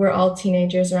 and we're all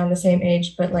teenagers around the same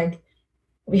age, but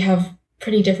we have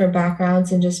pretty different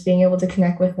backgrounds, and just being able to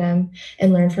connect with them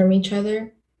and learn from each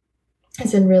other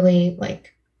has been really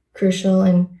crucial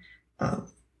and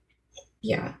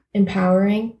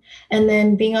empowering. And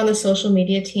then being on the social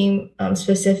media team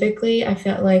specifically, I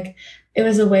felt like it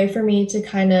was a way for me to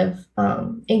kind of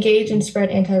engage and spread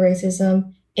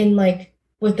anti-racism in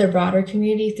with the broader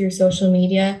community through social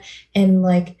media, and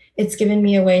it's given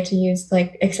me a way to use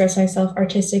express myself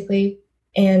artistically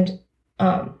and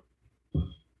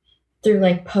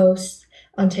through posts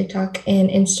on TikTok and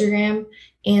Instagram,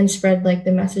 and spread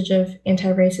the message of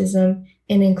anti-racism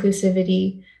and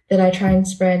inclusivity that I try and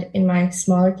spread in my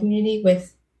smaller community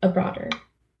with a broader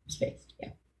space. Yeah.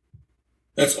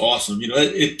 That's awesome.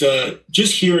 It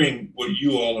just hearing what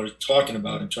you all are talking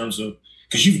about in terms of,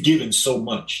 because you've given so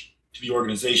much to the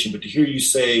organization, but to hear you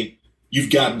say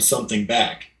you've gotten something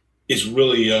back is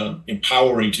really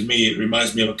empowering to me. It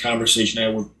reminds me of a conversation I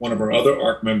had with one of our other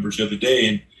ARC members the other day,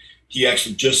 and he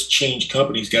actually just changed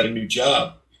companies, got a new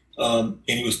job. And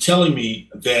he was telling me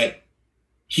that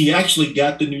he actually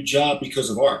got the new job because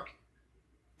of ARC.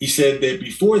 He said that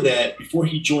before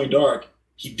he joined ARC,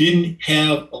 he didn't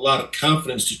have a lot of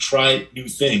confidence to try new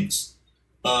things.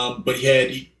 But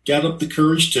he got up the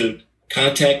courage to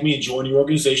contact me and join the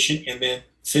organization. And then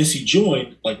since he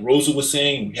joined, like Rosa was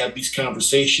saying, we have these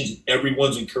conversations, and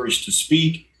everyone's encouraged to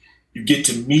speak. You get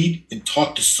to meet and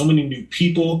talk to so many new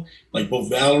people, like both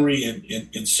Valarie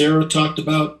and Sarah talked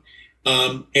about.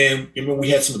 And remember, we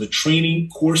had some of the training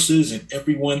courses, and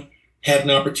everyone had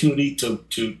an opportunity to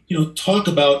talk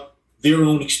about their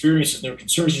own experiences and their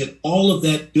concerns. He said all of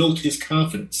that built his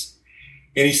confidence.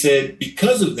 And he said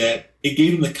because of that, it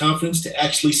gave him the confidence to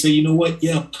actually say, you know what,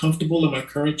 yeah, I'm comfortable in my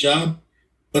current job,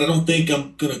 but I don't think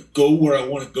I'm going to go where I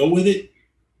want to go with it.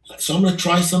 So I'm going to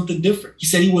try something different. He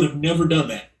said he would have never done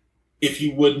that if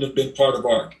he wouldn't have been part of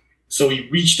ARC. So he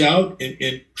reached out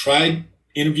and tried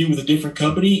interview with a different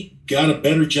company, got a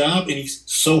better job, and he's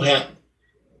so happy.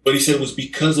 But he said it was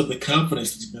because of the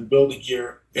confidence that he's been building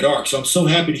here at ARC. So I'm so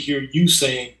happy to hear you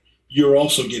saying you're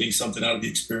also getting something out of the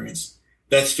experience.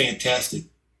 That's fantastic.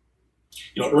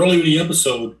 Earlier in the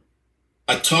episode,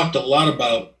 I talked a lot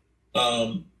about,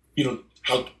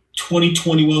 how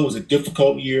 2021 was a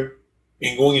difficult year,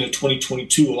 and going into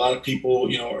 2022, a lot of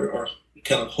people, are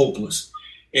kind of hopeless.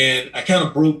 And I kind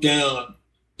of broke down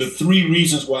the 3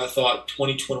 reasons why I thought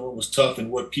 2021 was tough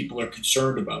and what people are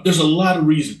concerned about. There's a lot of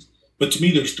reasons, but to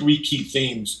me, there's 3 key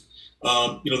themes.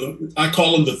 I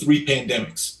call them the 3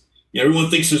 pandemics. Everyone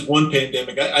thinks there's one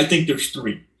pandemic. I think there's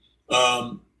 3.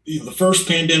 The first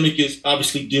pandemic is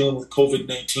obviously dealing with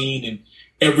COVID-19 and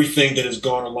everything that has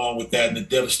gone along with that, and the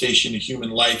devastation of human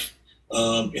life,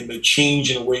 and the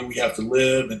change in the way we have to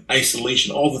live, and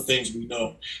isolation, all the things we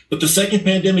know. But the second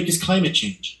pandemic is climate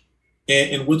change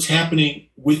and what's happening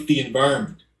with the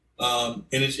environment. And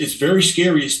it's very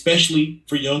scary, especially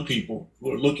for young people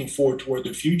who are looking forward toward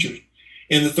their future.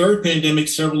 And the third pandemic,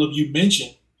 several of you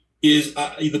mentioned, is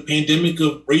the pandemic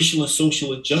of racial and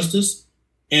social injustice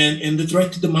and the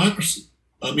threat to democracy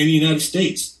in the United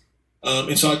States.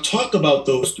 And so I talk about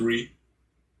those three.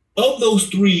 Of those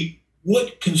three,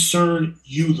 what concern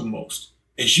you the most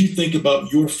as you think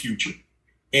about your future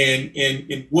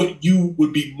and what you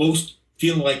would be most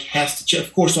feeling like has to change?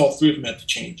 Of course, all three of them have to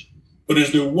change. But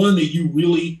is there one that you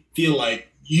really feel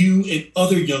like you and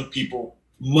other young people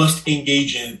must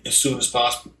engage in as soon as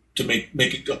possible to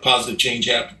make a positive change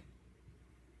happen?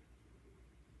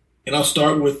 And I'll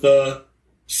start with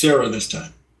Sarah this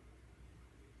time.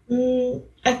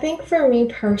 I think for me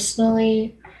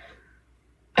personally,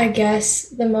 I guess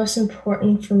the most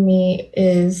important for me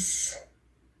is,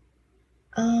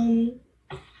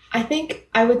 I think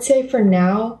I would say for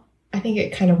now, I think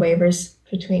it kind of wavers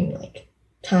between like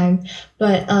time,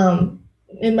 but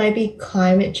it might be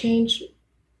climate change.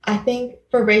 I think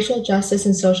for racial justice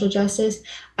and social justice,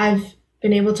 I've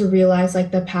been able to realize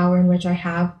like the power in which I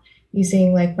have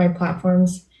using like my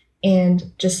platforms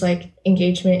and just like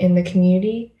engagement in the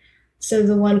community. So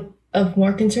the one of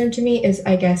more concern to me is,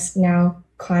 I guess, now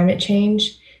climate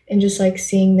change and just like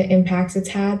seeing the impacts it's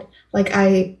had. Like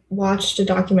I watched a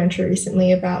documentary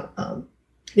recently about the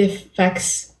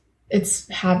effects it's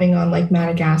having on like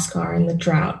Madagascar and the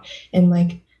drought and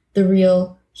like the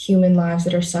real human lives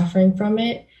that are suffering from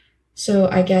it. So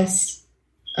I guess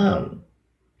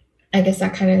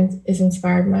that kind of is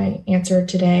inspired my answer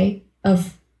today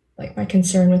of like my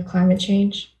concern with climate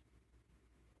change.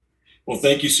 Well,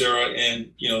 thank you, Sarah.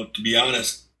 And, to be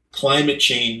honest, climate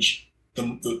change,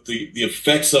 the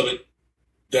effects of it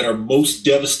that are most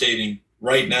devastating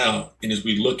right now, and as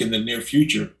we look in the near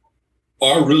future,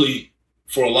 are really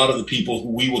for a lot of the people who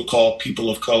we would call people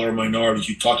of color, minorities.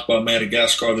 You talked about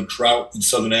Madagascar, the drought in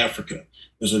Southern Africa.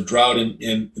 There's a drought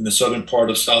in the southern part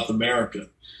of South America.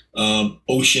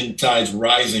 Ocean tides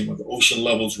rising, or the ocean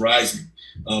levels rising.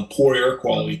 Poor air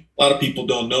quality. A lot of people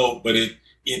don't know, but in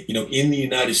the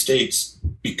United States,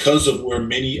 because of where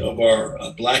many of our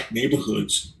Black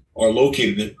neighborhoods are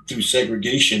located through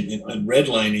segregation and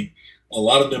redlining, a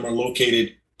lot of them are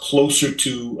located closer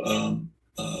to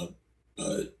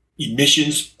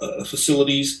emissions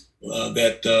facilities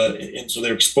and so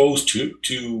they're exposed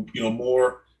to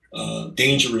more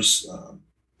dangerous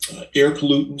air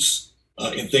pollutants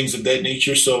and things of that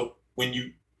nature. So when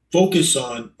you focus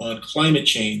on climate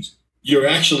change, you're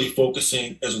actually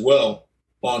focusing as well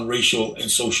on racial and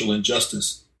social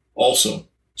injustice also.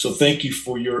 So thank you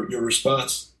for your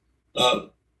response.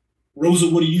 Rosa,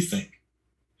 what do you think?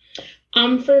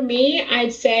 For me,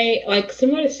 I'd say like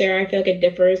similar to Sarah, I feel like it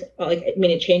differs.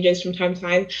 It changes from time to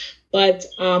time, but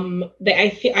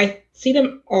I see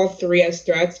them all three as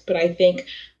threats. But I think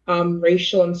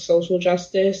racial and social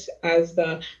justice as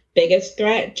the biggest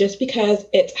threat, just because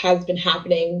it has been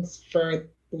happening for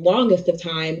the longest of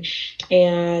time,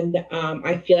 and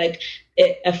I feel like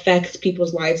it affects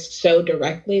people's lives so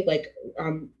directly, like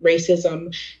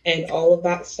racism and all of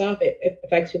that stuff. It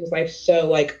affects people's lives so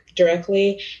like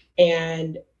directly.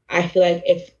 And I feel like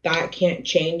if that can't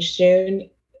change soon,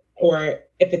 or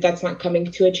if that's not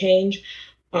coming to a change,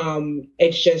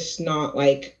 it's just not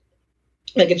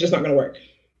it's just not going to work.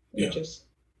 Yeah.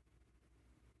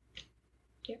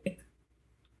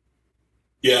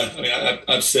 Yeah. I mean,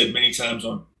 I've said many times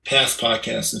on past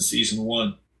podcasts in season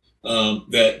one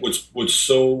that what's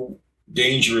so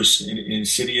dangerous and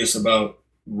insidious about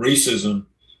racism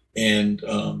and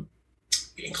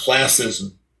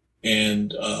classism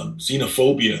and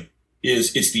xenophobia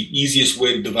is it's the easiest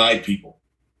way to divide people.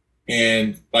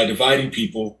 And by dividing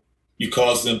people, you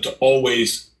cause them to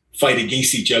always fight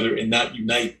against each other and not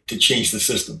unite to change the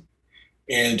system.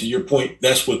 And to your point,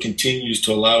 that's what continues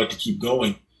to allow it to keep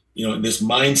going. In this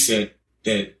mindset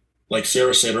that, like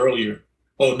Sarah said earlier,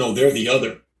 oh, no, they're the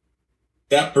other.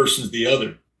 That person's the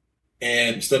other.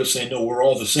 And instead of saying, no, we're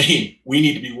all the same, we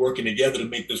need to be working together to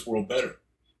make this world better.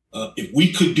 If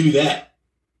we could do that,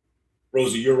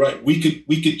 Rosa, you're right. We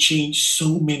could change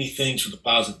so many things for the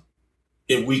positive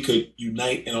if we could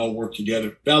unite and all work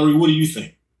together. Valarie, what do you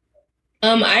think?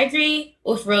 I agree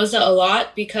with Rosa a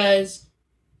lot because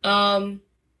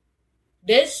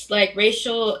this like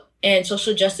racial and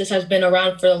social justice has been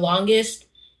around for the longest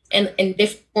and in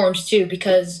different forms too,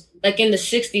 because like in the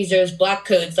 60s, there was Black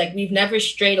codes. Like we've never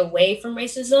strayed away from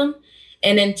racism.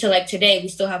 And then to like today, we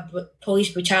still have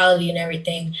police brutality and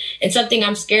everything. And something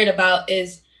I'm scared about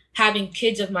is having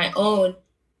kids of my own,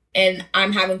 and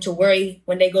I'm having to worry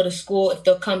when they go to school if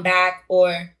they'll come back,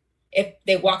 or if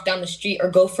they walk down the street or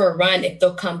go for a run if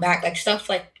they'll come back. Like stuff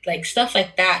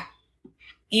like that.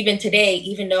 Even today,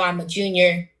 even though I'm a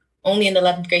junior, only in the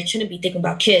 11th grade, shouldn't be thinking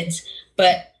about kids,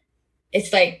 but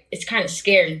it's kind of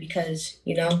scary because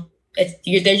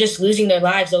they're just losing their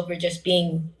lives over just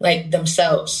being like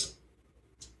themselves.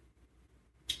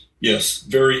 Yes,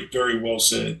 very, very well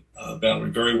said,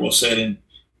 Valarie. Very well said. And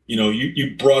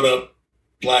you brought up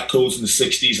Black codes in the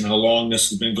 '60s and how long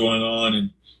this has been going on, and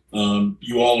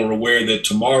you all are aware that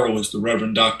tomorrow is the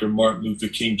Reverend Dr. Martin Luther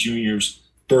King Jr.'s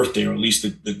birthday, or at least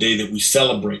the day that we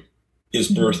celebrate his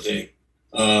birthday.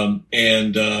 I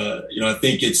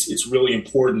think it's really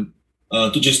important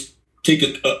to just take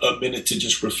a minute to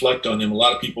just reflect on him. A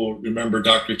lot of people remember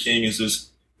Dr. King as this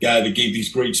guy that gave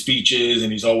these great speeches,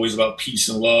 and he's always about peace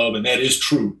and love, and that is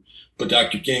true. But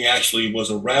Dr. King actually was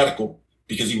a radical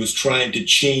because he was trying to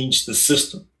change the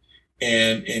system,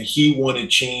 and he wanted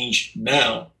change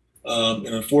now. And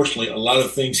unfortunately, a lot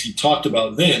of things he talked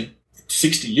about then,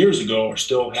 60 years ago, are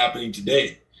still happening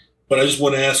today. But I just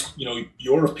want to ask,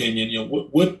 your opinion.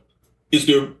 What is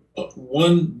there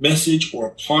one message or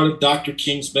a part of Dr.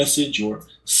 King's message or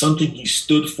something he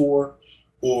stood for,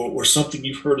 or something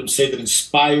you've heard him say that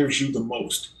inspires you the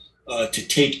most to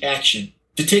take action,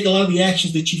 to take a lot of the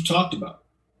actions that you've talked about?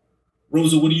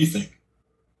 Rosa, what do you think?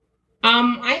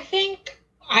 I think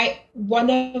one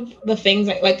of the things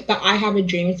like the I have a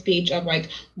dream speech of like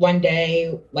one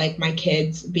day, like my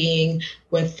kids being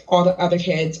with all the other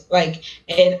kids,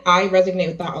 and I resonate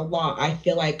with that a lot. I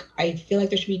feel like there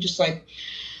should be just like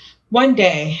one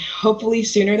day, hopefully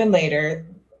sooner than later,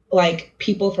 like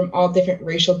people from all different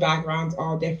racial backgrounds,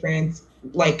 all different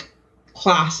like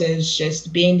classes,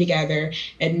 just being together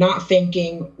and not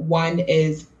thinking one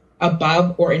is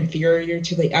above or inferior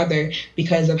to the other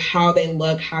because of how they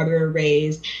look, how they're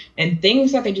raised, and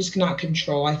things that they just cannot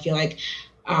control. I feel like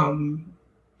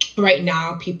right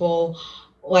now people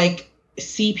like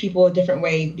see people a different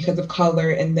way because of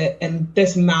color and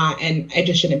this and that, and it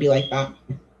just shouldn't be like that.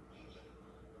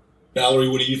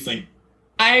 Valarie, what do you think?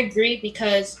 I agree,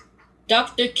 because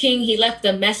Dr. King, he left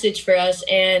a message for us,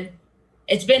 and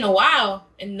it's been a while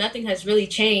and nothing has really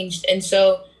changed. And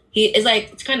so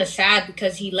it's kind of sad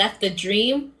because he left a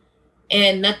dream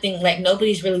and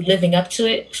nobody's really living up to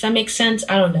it. If that makes sense,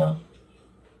 I don't know.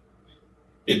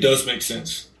 It does make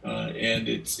sense. And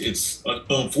it's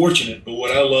unfortunate, but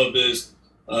what I love is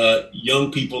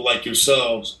young people like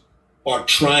yourselves are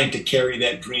trying to carry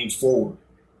that dream forward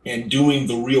and doing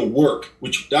the real work,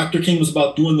 which Dr. King was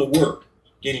about, doing the work.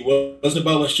 Again, he wasn't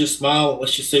about let's just smile and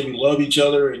let's just say we love each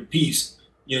other and peace.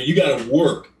 You got to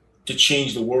work to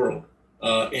change the world,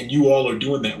 and you all are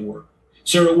doing that work.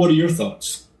 Sarah, what are your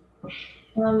thoughts?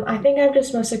 I think I'm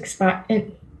just most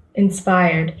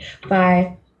inspired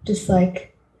by just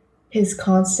like his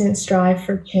constant strive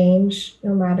for change,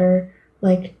 no matter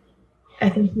I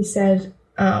think he said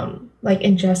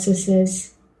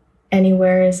injustices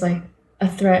anywhere is like a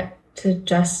threat to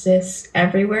justice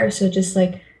everywhere. So just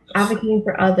advocating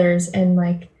for others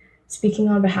and speaking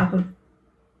on behalf of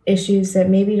issues that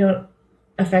maybe don't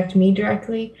affect me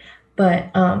directly,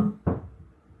 but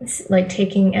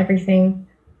taking everything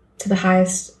to the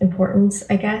highest importance,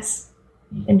 I guess,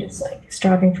 and just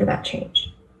striving for that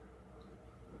change.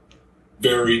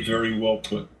 Very, very well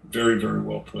put. Very, very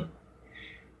well put.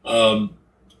 I'm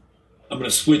going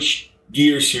to switch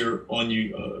gears here on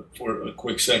you for a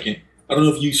quick second. I don't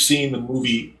know if you've seen the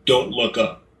movie Don't Look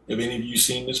Up. Have any of you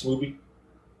seen this movie?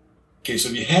 Okay, so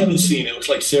if you haven't seen it, it looks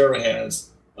like Sarah has.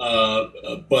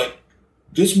 But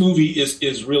this movie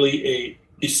is really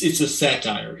it's a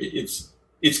satire.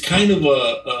 It's kind of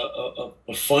a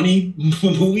funny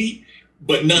movie,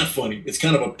 but not funny. It's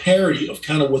kind of a parody of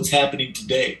kind of what's happening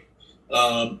today.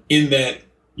 In that,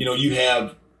 you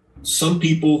have some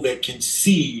people that can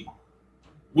see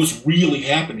what's really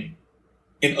happening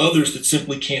and others that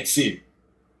simply can't see it.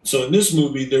 So in this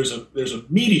movie, there's a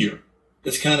meteor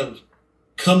that's kind of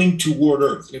coming toward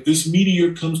Earth. And if this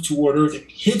meteor comes toward Earth and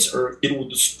hits Earth, it will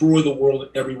destroy the world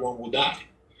and everyone will die.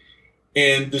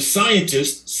 And the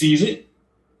scientist sees it.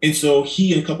 And so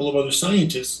he and a couple of other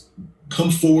scientists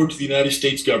come forward to the United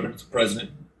States government, the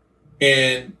president,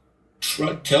 and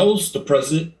tells the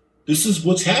president, this is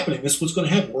what's happening. This is what's going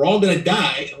to happen. We're all going to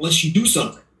die unless you do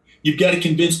something. You've got to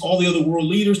convince all the other world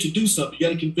leaders to do something. You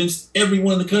got to convince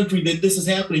everyone in the country that this is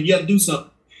happening. You got to do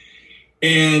something.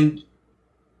 And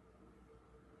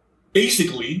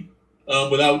basically,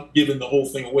 without giving the whole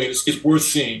thing away, it's worth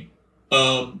seeing.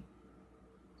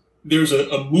 There's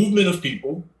a movement of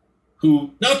people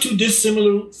who, not too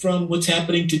dissimilar from what's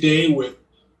happening today with,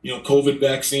 COVID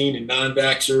vaccine and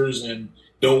non-vaxxers and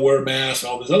don't wear masks,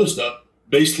 all this other stuff,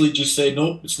 basically just say,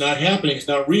 nope, it's not happening. It's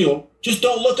not real. Just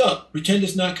don't look up. Pretend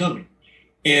it's not coming.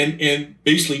 And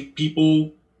basically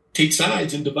people take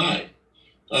sides and divide.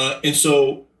 And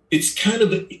so it's kind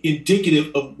of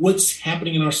indicative of what's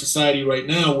happening in our society right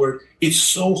now, where it's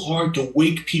so hard to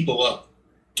wake people up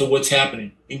to what's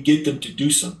happening and get them to do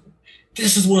something.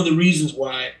 This is one of the reasons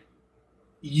why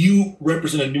you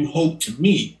represent a new hope to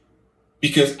me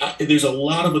because there's a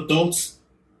lot of adults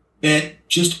that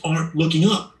just aren't looking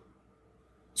up.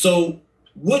 So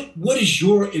what is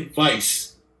your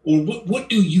advice, or what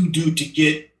do you do to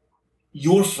get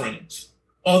your friends,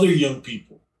 other young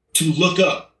people, to look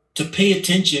up, to pay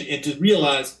attention, and to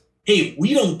realize, hey, if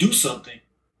we don't do something,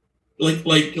 like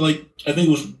I think it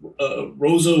was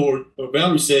Rosa or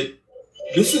Valarie said,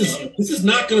 this is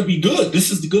not going to be good.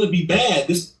 This is going to be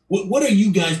bad. What are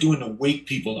you guys doing to wake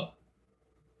people up?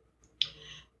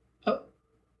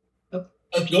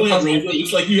 Go ahead, Rosa.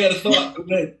 Looks like you had a thought. Go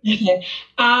ahead. Okay.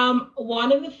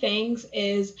 One of the things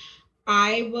is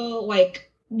I will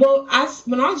as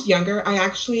when I was younger, I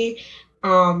actually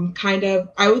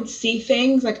I would see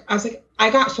things I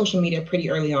got social media pretty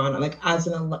early on, as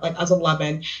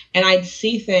 11, and I'd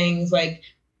see things like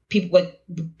people like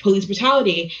police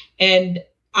brutality, and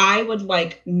I would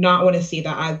not want to see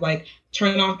that. I'd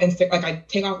turn off I'd take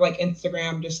off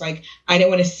Instagram, just I didn't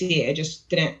want to see it. It just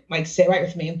didn't sit right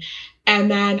with me.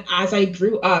 And then as I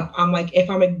grew up, I'm if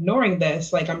I'm ignoring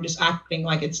this, I'm just acting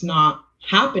like it's not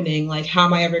happening. How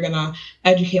am I ever gonna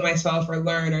educate myself or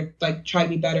learn or try to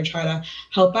be better, try to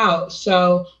help out?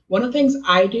 So one of the things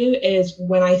I do is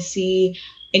when I see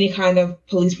any kind of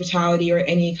police brutality or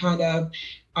any kind of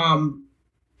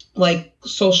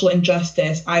social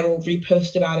injustice, I will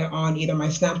repost about it on either my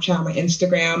Snapchat, my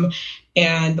Instagram,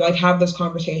 and have those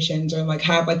conversations, or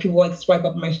have people swipe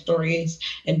up my stories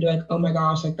and be oh my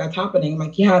gosh, that's happening.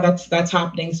 I'm yeah, that's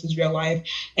happening. This is real life.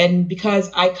 And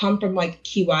because I come from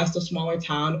Key West, a smaller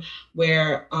town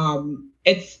where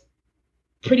it's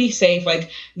pretty safe.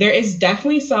 There is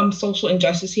definitely some social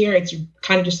injustice here. It's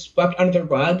kind of just swept under the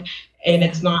rug, and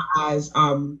it's not as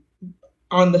on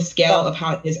the scale of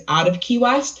how it is out of Key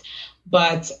West.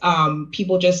 But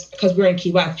people, just because we're in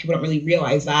Key West, people don't really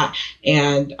realize that.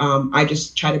 And I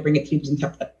just try to bring it to people's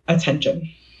attention.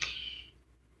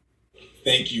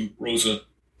 Thank you, Rosa.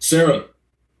 Sarah?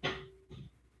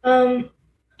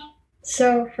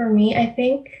 So for me, I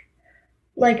think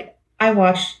I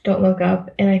watched Don't Look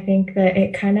Up, and I think that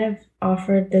it kind of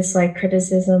offered this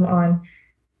criticism on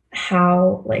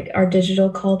how our digital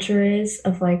culture is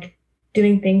of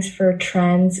doing things for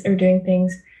trends, or doing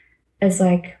things as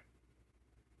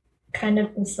kind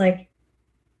of this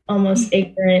almost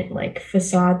ignorant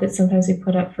facade that sometimes we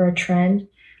put up for a trend,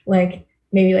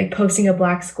 maybe posting a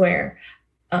black square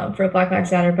for Black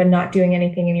Lives Matter, but not doing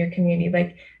anything in your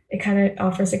community. It kind of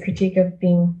offers a critique of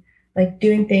being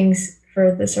doing things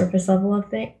for the surface level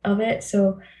of it.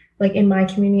 So in my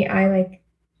community, I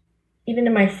even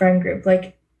in my friend group,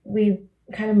 we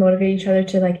kind of motivate each other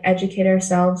to educate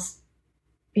ourselves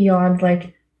beyond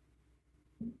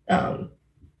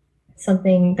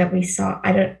something that we saw.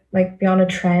 I don't beyond a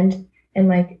trend,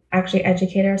 and actually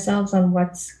educate ourselves on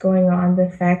what's going on, the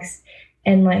effects,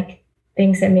 and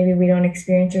things that maybe we don't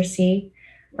experience or see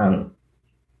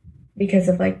because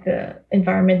of the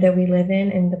environment that we live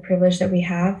in and the privilege that we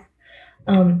have.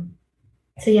 So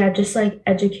yeah, just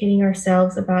educating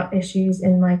ourselves about issues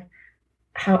and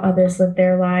how others live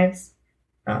their lives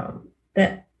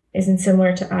that isn't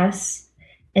similar to us,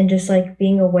 and just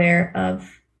being aware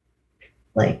of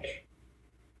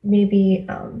maybe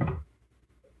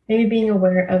being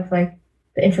aware of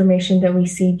the information that we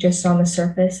see just on the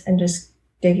surface, and just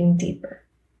digging deeper.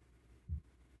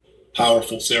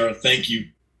 Powerful, Sarah. Thank you.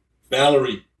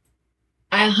 Valarie?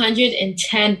 I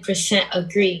 110%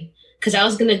 agree, because I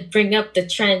was going to bring up the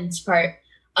trends part.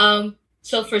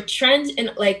 So for trends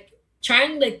and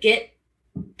trying to get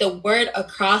the word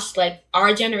across,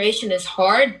 our generation is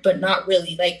hard, but not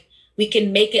really. We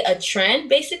can make it a trend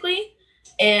basically,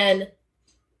 and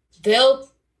they'll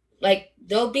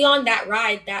be on that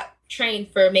ride, that train,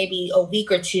 for maybe a week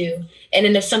or two, and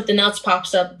then if something else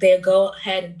pops up, they'll go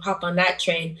ahead and pop on that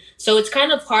train. So it's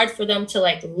kind of hard for them to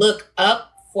look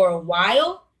up for a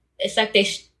while. It's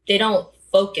they don't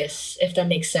focus, if that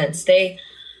makes sense.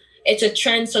 It's a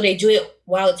trend, so they do it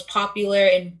while it's popular,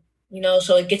 and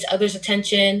so it gets others'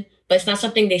 attention, but it's not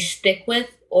something they stick with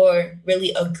or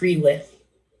really agree with.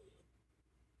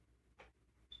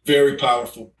 Very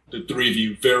powerful, the three of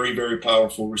you. Very, very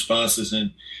powerful responses.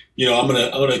 And I'm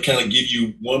gonna kind of give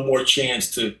you one more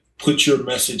chance to put your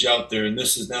message out there. And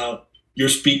this is now you're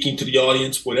speaking to the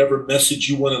audience. Whatever message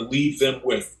you want to leave them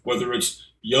with, whether it's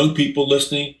young people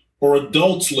listening or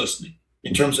adults listening,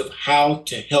 in terms of how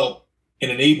to help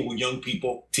and enable young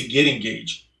people to get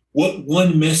engaged. What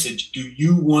one message do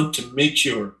you want to make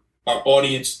sure our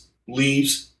audience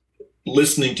leaves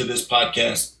listening to this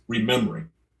podcast remembering?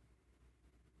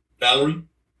 Valarie?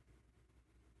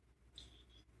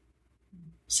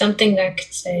 Something I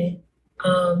could say.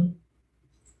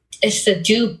 is to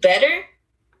do better,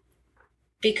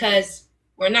 because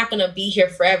we're not going to be here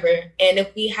forever. And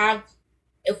if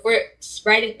we're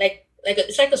writing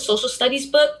it's like a social studies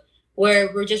book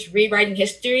where we're just rewriting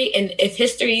history. And if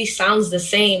history sounds the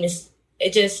same, when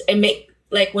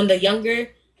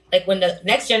the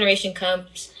next generation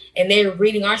comes and they're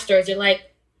reading our stories, they're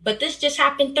like, but this just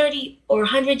happened 30 or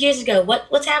 100 years ago.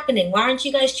 What's happening? Why aren't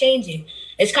you guys changing?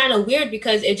 It's kind of weird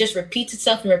because it just repeats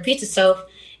itself and repeats itself.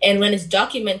 And when it's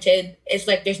documented, it's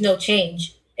like there's no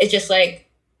change. It's just like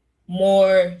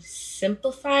more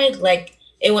simplified. Like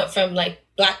it went from like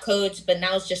Black codes, but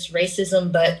now it's just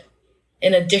racism, but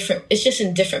it's just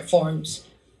in different forms.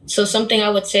 So something I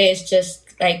would say is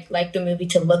just like the movie,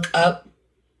 to look up.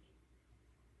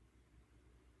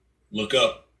 Look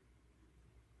up.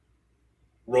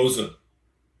 Rosa.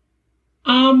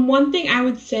 One thing I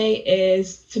would say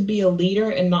is to be a leader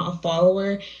and not a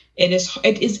follower. It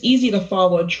is easy to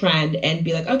follow a trend and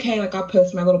be like, okay, like I'll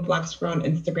post my little Black square on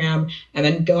Instagram and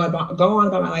then go on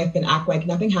about my life and act like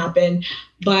nothing happened.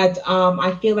 But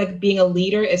I feel like being a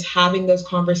leader is having those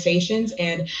conversations,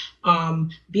 and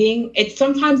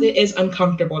sometimes it is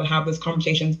uncomfortable to have those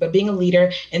conversations, but being a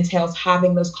leader entails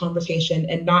having those conversations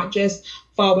and not just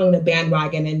following the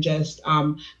bandwagon and just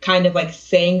kind of like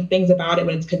saying things about it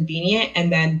when it's convenient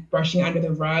and then brushing it under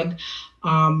the rug.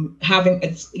 I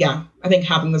think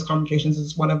having those conversations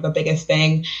is one of the biggest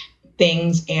things,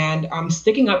 and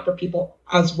sticking up for people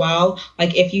as well.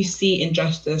 Like if you see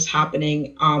injustice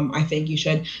happening, I think you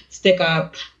should stick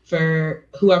up for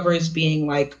whoever is being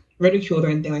like ridiculed or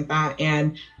anything like that,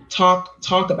 and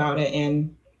talk about it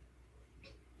and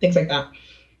things like that.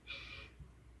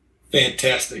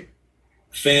 Fantastic.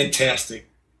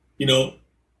 You know,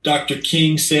 Dr.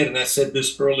 King said, and I said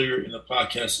this earlier in the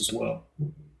podcast as well,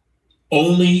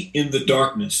 only in the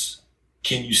darkness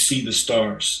can you see the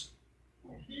stars.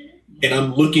 And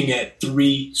I'm looking at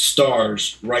 3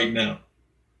 stars right now.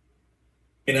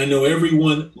 And I know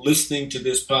everyone listening to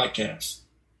this podcast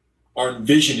are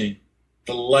envisioning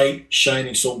the light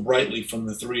shining so brightly from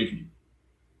the 3 of you.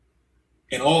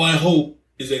 And all I hope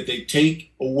is that they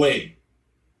take away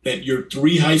that you're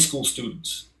 3 high school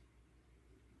students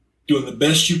doing the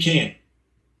best you can.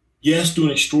 Yes,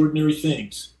 doing extraordinary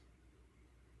things,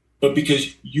 but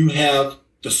because you have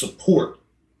the support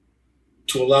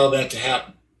to allow that to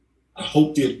happen. I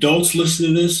hope the adults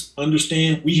listening to this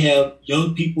understand we have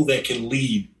young people that can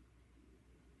lead,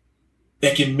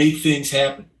 that can make things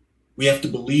happen. We have to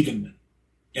believe in them.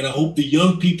 And I hope the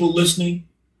young people listening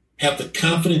have the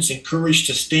confidence and courage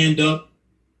to stand up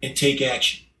and take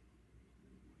action.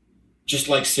 Just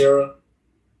like Sarah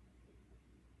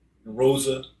and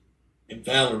Rosa and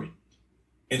Valarie.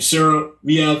 And Sarah,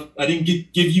 I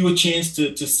didn't give you a chance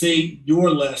to say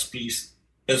your last piece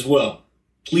as well.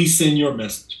 Please send your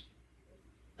message.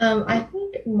 I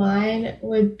think mine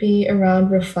would be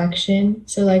around reflection.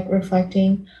 So like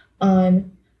reflecting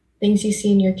on things you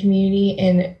see in your community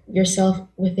and yourself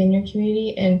within your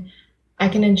community. And I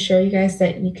can assure you guys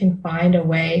that you can find a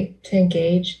way to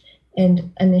engage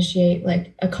and initiate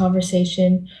like a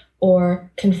conversation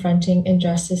or confronting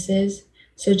injustices.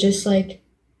 So just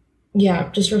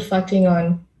reflecting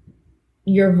on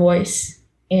your voice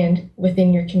and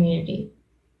within your community.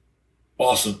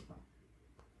 Awesome.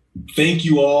 Thank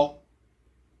you all.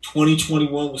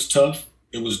 2021 was tough.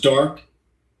 It was dark.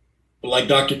 But like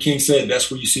Dr. King said, that's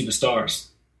where you see the stars.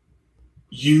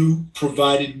 You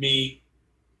provided me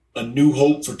a new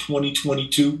hope for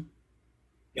 2022.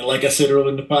 And like I said earlier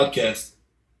in the podcast,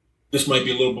 this might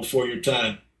be a little before your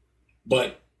time,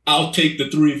 but I'll take the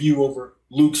 3 of you over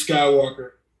Luke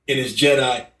Skywalker and his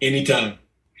Jedi anytime.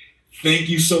 Thank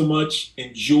you so much.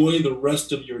 Enjoy the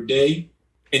rest of your day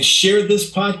and share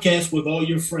this podcast with all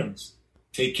your friends.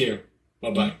 Take care.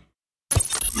 Bye-bye.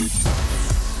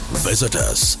 Visit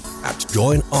us at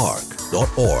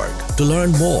joinarc.org to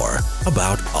learn more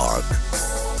about ARC.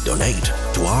 Donate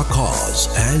to our cause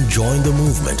and join the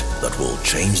movement that will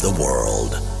change the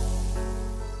world.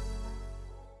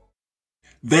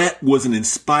 That was an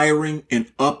inspiring and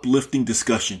uplifting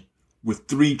discussion with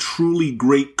 3 truly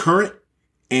great current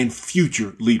and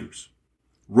future leaders,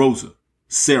 Rosa,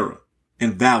 Sarah,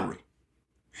 and Valarie.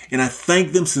 And I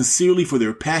thank them sincerely for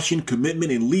their passion,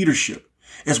 commitment, and leadership,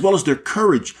 as well as their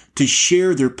courage to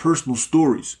share their personal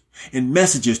stories and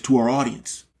messages to our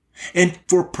audience, and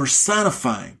for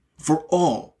personifying for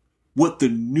all what the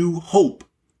new hope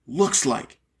looks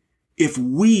like if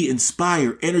we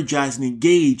inspire, energize, and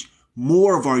engage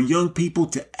more of our young people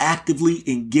to actively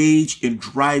engage in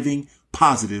driving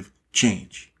positive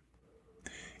change.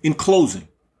 In closing,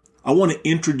 I want to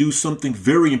introduce something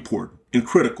very important and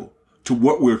critical to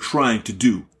what we're trying to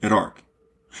do at ARC.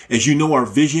 As you know, our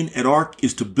vision at ARC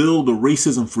is to build a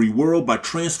racism-free world by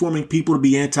transforming people to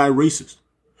be anti-racist.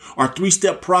 Our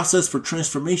 3-step process for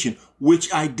transformation,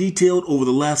 which I detailed over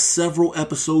the last several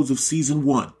episodes of season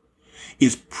 1,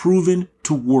 is proven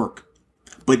to work,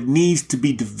 but needs to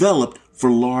be developed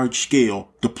for large-scale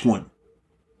deployment.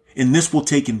 And this will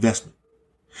take investment.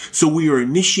 So we are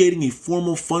initiating a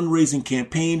formal fundraising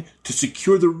campaign to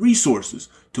secure the resources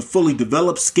to fully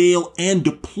develop, scale, and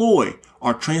deploy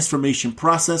our transformation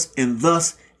process and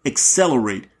thus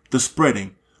accelerate the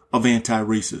spreading of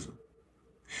anti-racism.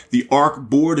 The ARC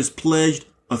board has pledged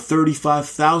a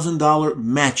 $35,000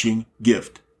 matching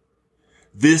gift.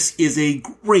 This is a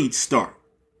great start,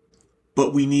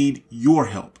 but we need your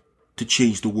help to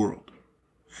change the world.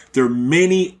 There are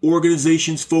many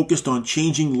organizations focused on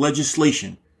changing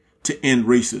legislation to end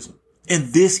racism,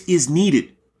 and this is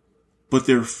needed. But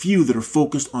there are few that are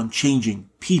focused on changing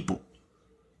people,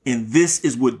 and this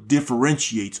is what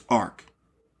differentiates ARC.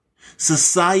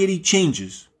 Society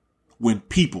changes when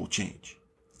people change.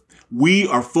 We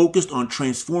are focused on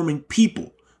transforming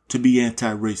people to be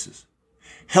anti-racist.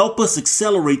 Help us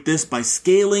accelerate this by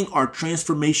scaling our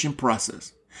transformation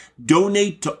process.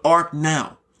 Donate to ARC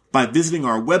now by visiting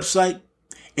our website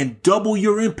and double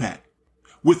your impact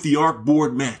with the ARC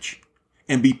board match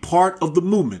and be part of the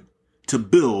movement to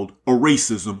build a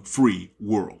racism-free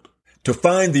world. To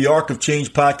find the Arc of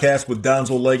Change podcast with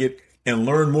Donzel Leggett and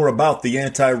learn more about the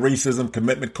Anti-Racism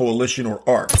Commitment Coalition, or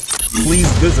ARC, please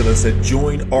visit us at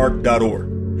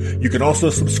joinarc.org. You can also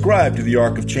subscribe to the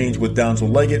Arc of Change with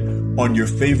Donzel Leggett on your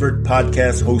favorite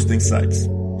podcast hosting sites.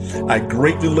 I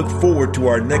greatly look forward to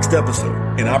our next episode,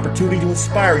 an opportunity to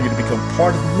inspire you to become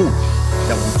part of the movement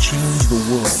that will change the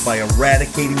world by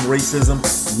eradicating racism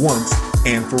once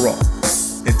and for all.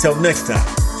 Until next time,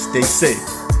 stay safe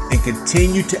and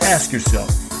continue to ask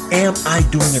yourself, am I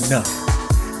doing enough?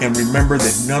 And remember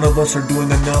that none of us are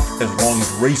doing enough as long as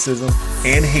racism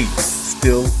and hate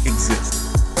still exist.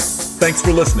 Thanks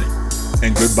for listening,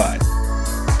 and goodbye.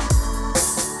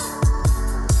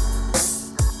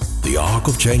 The Arc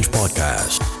of Change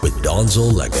podcast with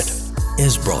Donzel Leggett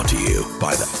is brought to you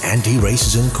by the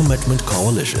Anti-Racism Commitment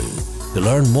Coalition. To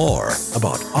learn more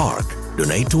about ARC,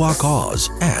 donate to our cause,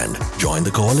 and join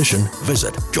the coalition,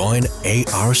 visit joinarcc.org.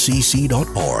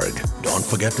 Don't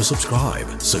forget to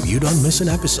subscribe so you don't miss an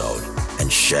episode,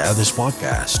 and share this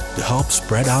podcast to help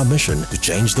spread our mission to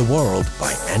change the world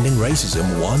by ending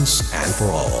racism once and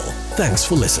for all. Thanks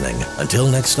for listening. Until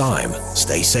next time,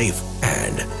 stay safe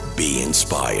and be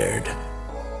inspired.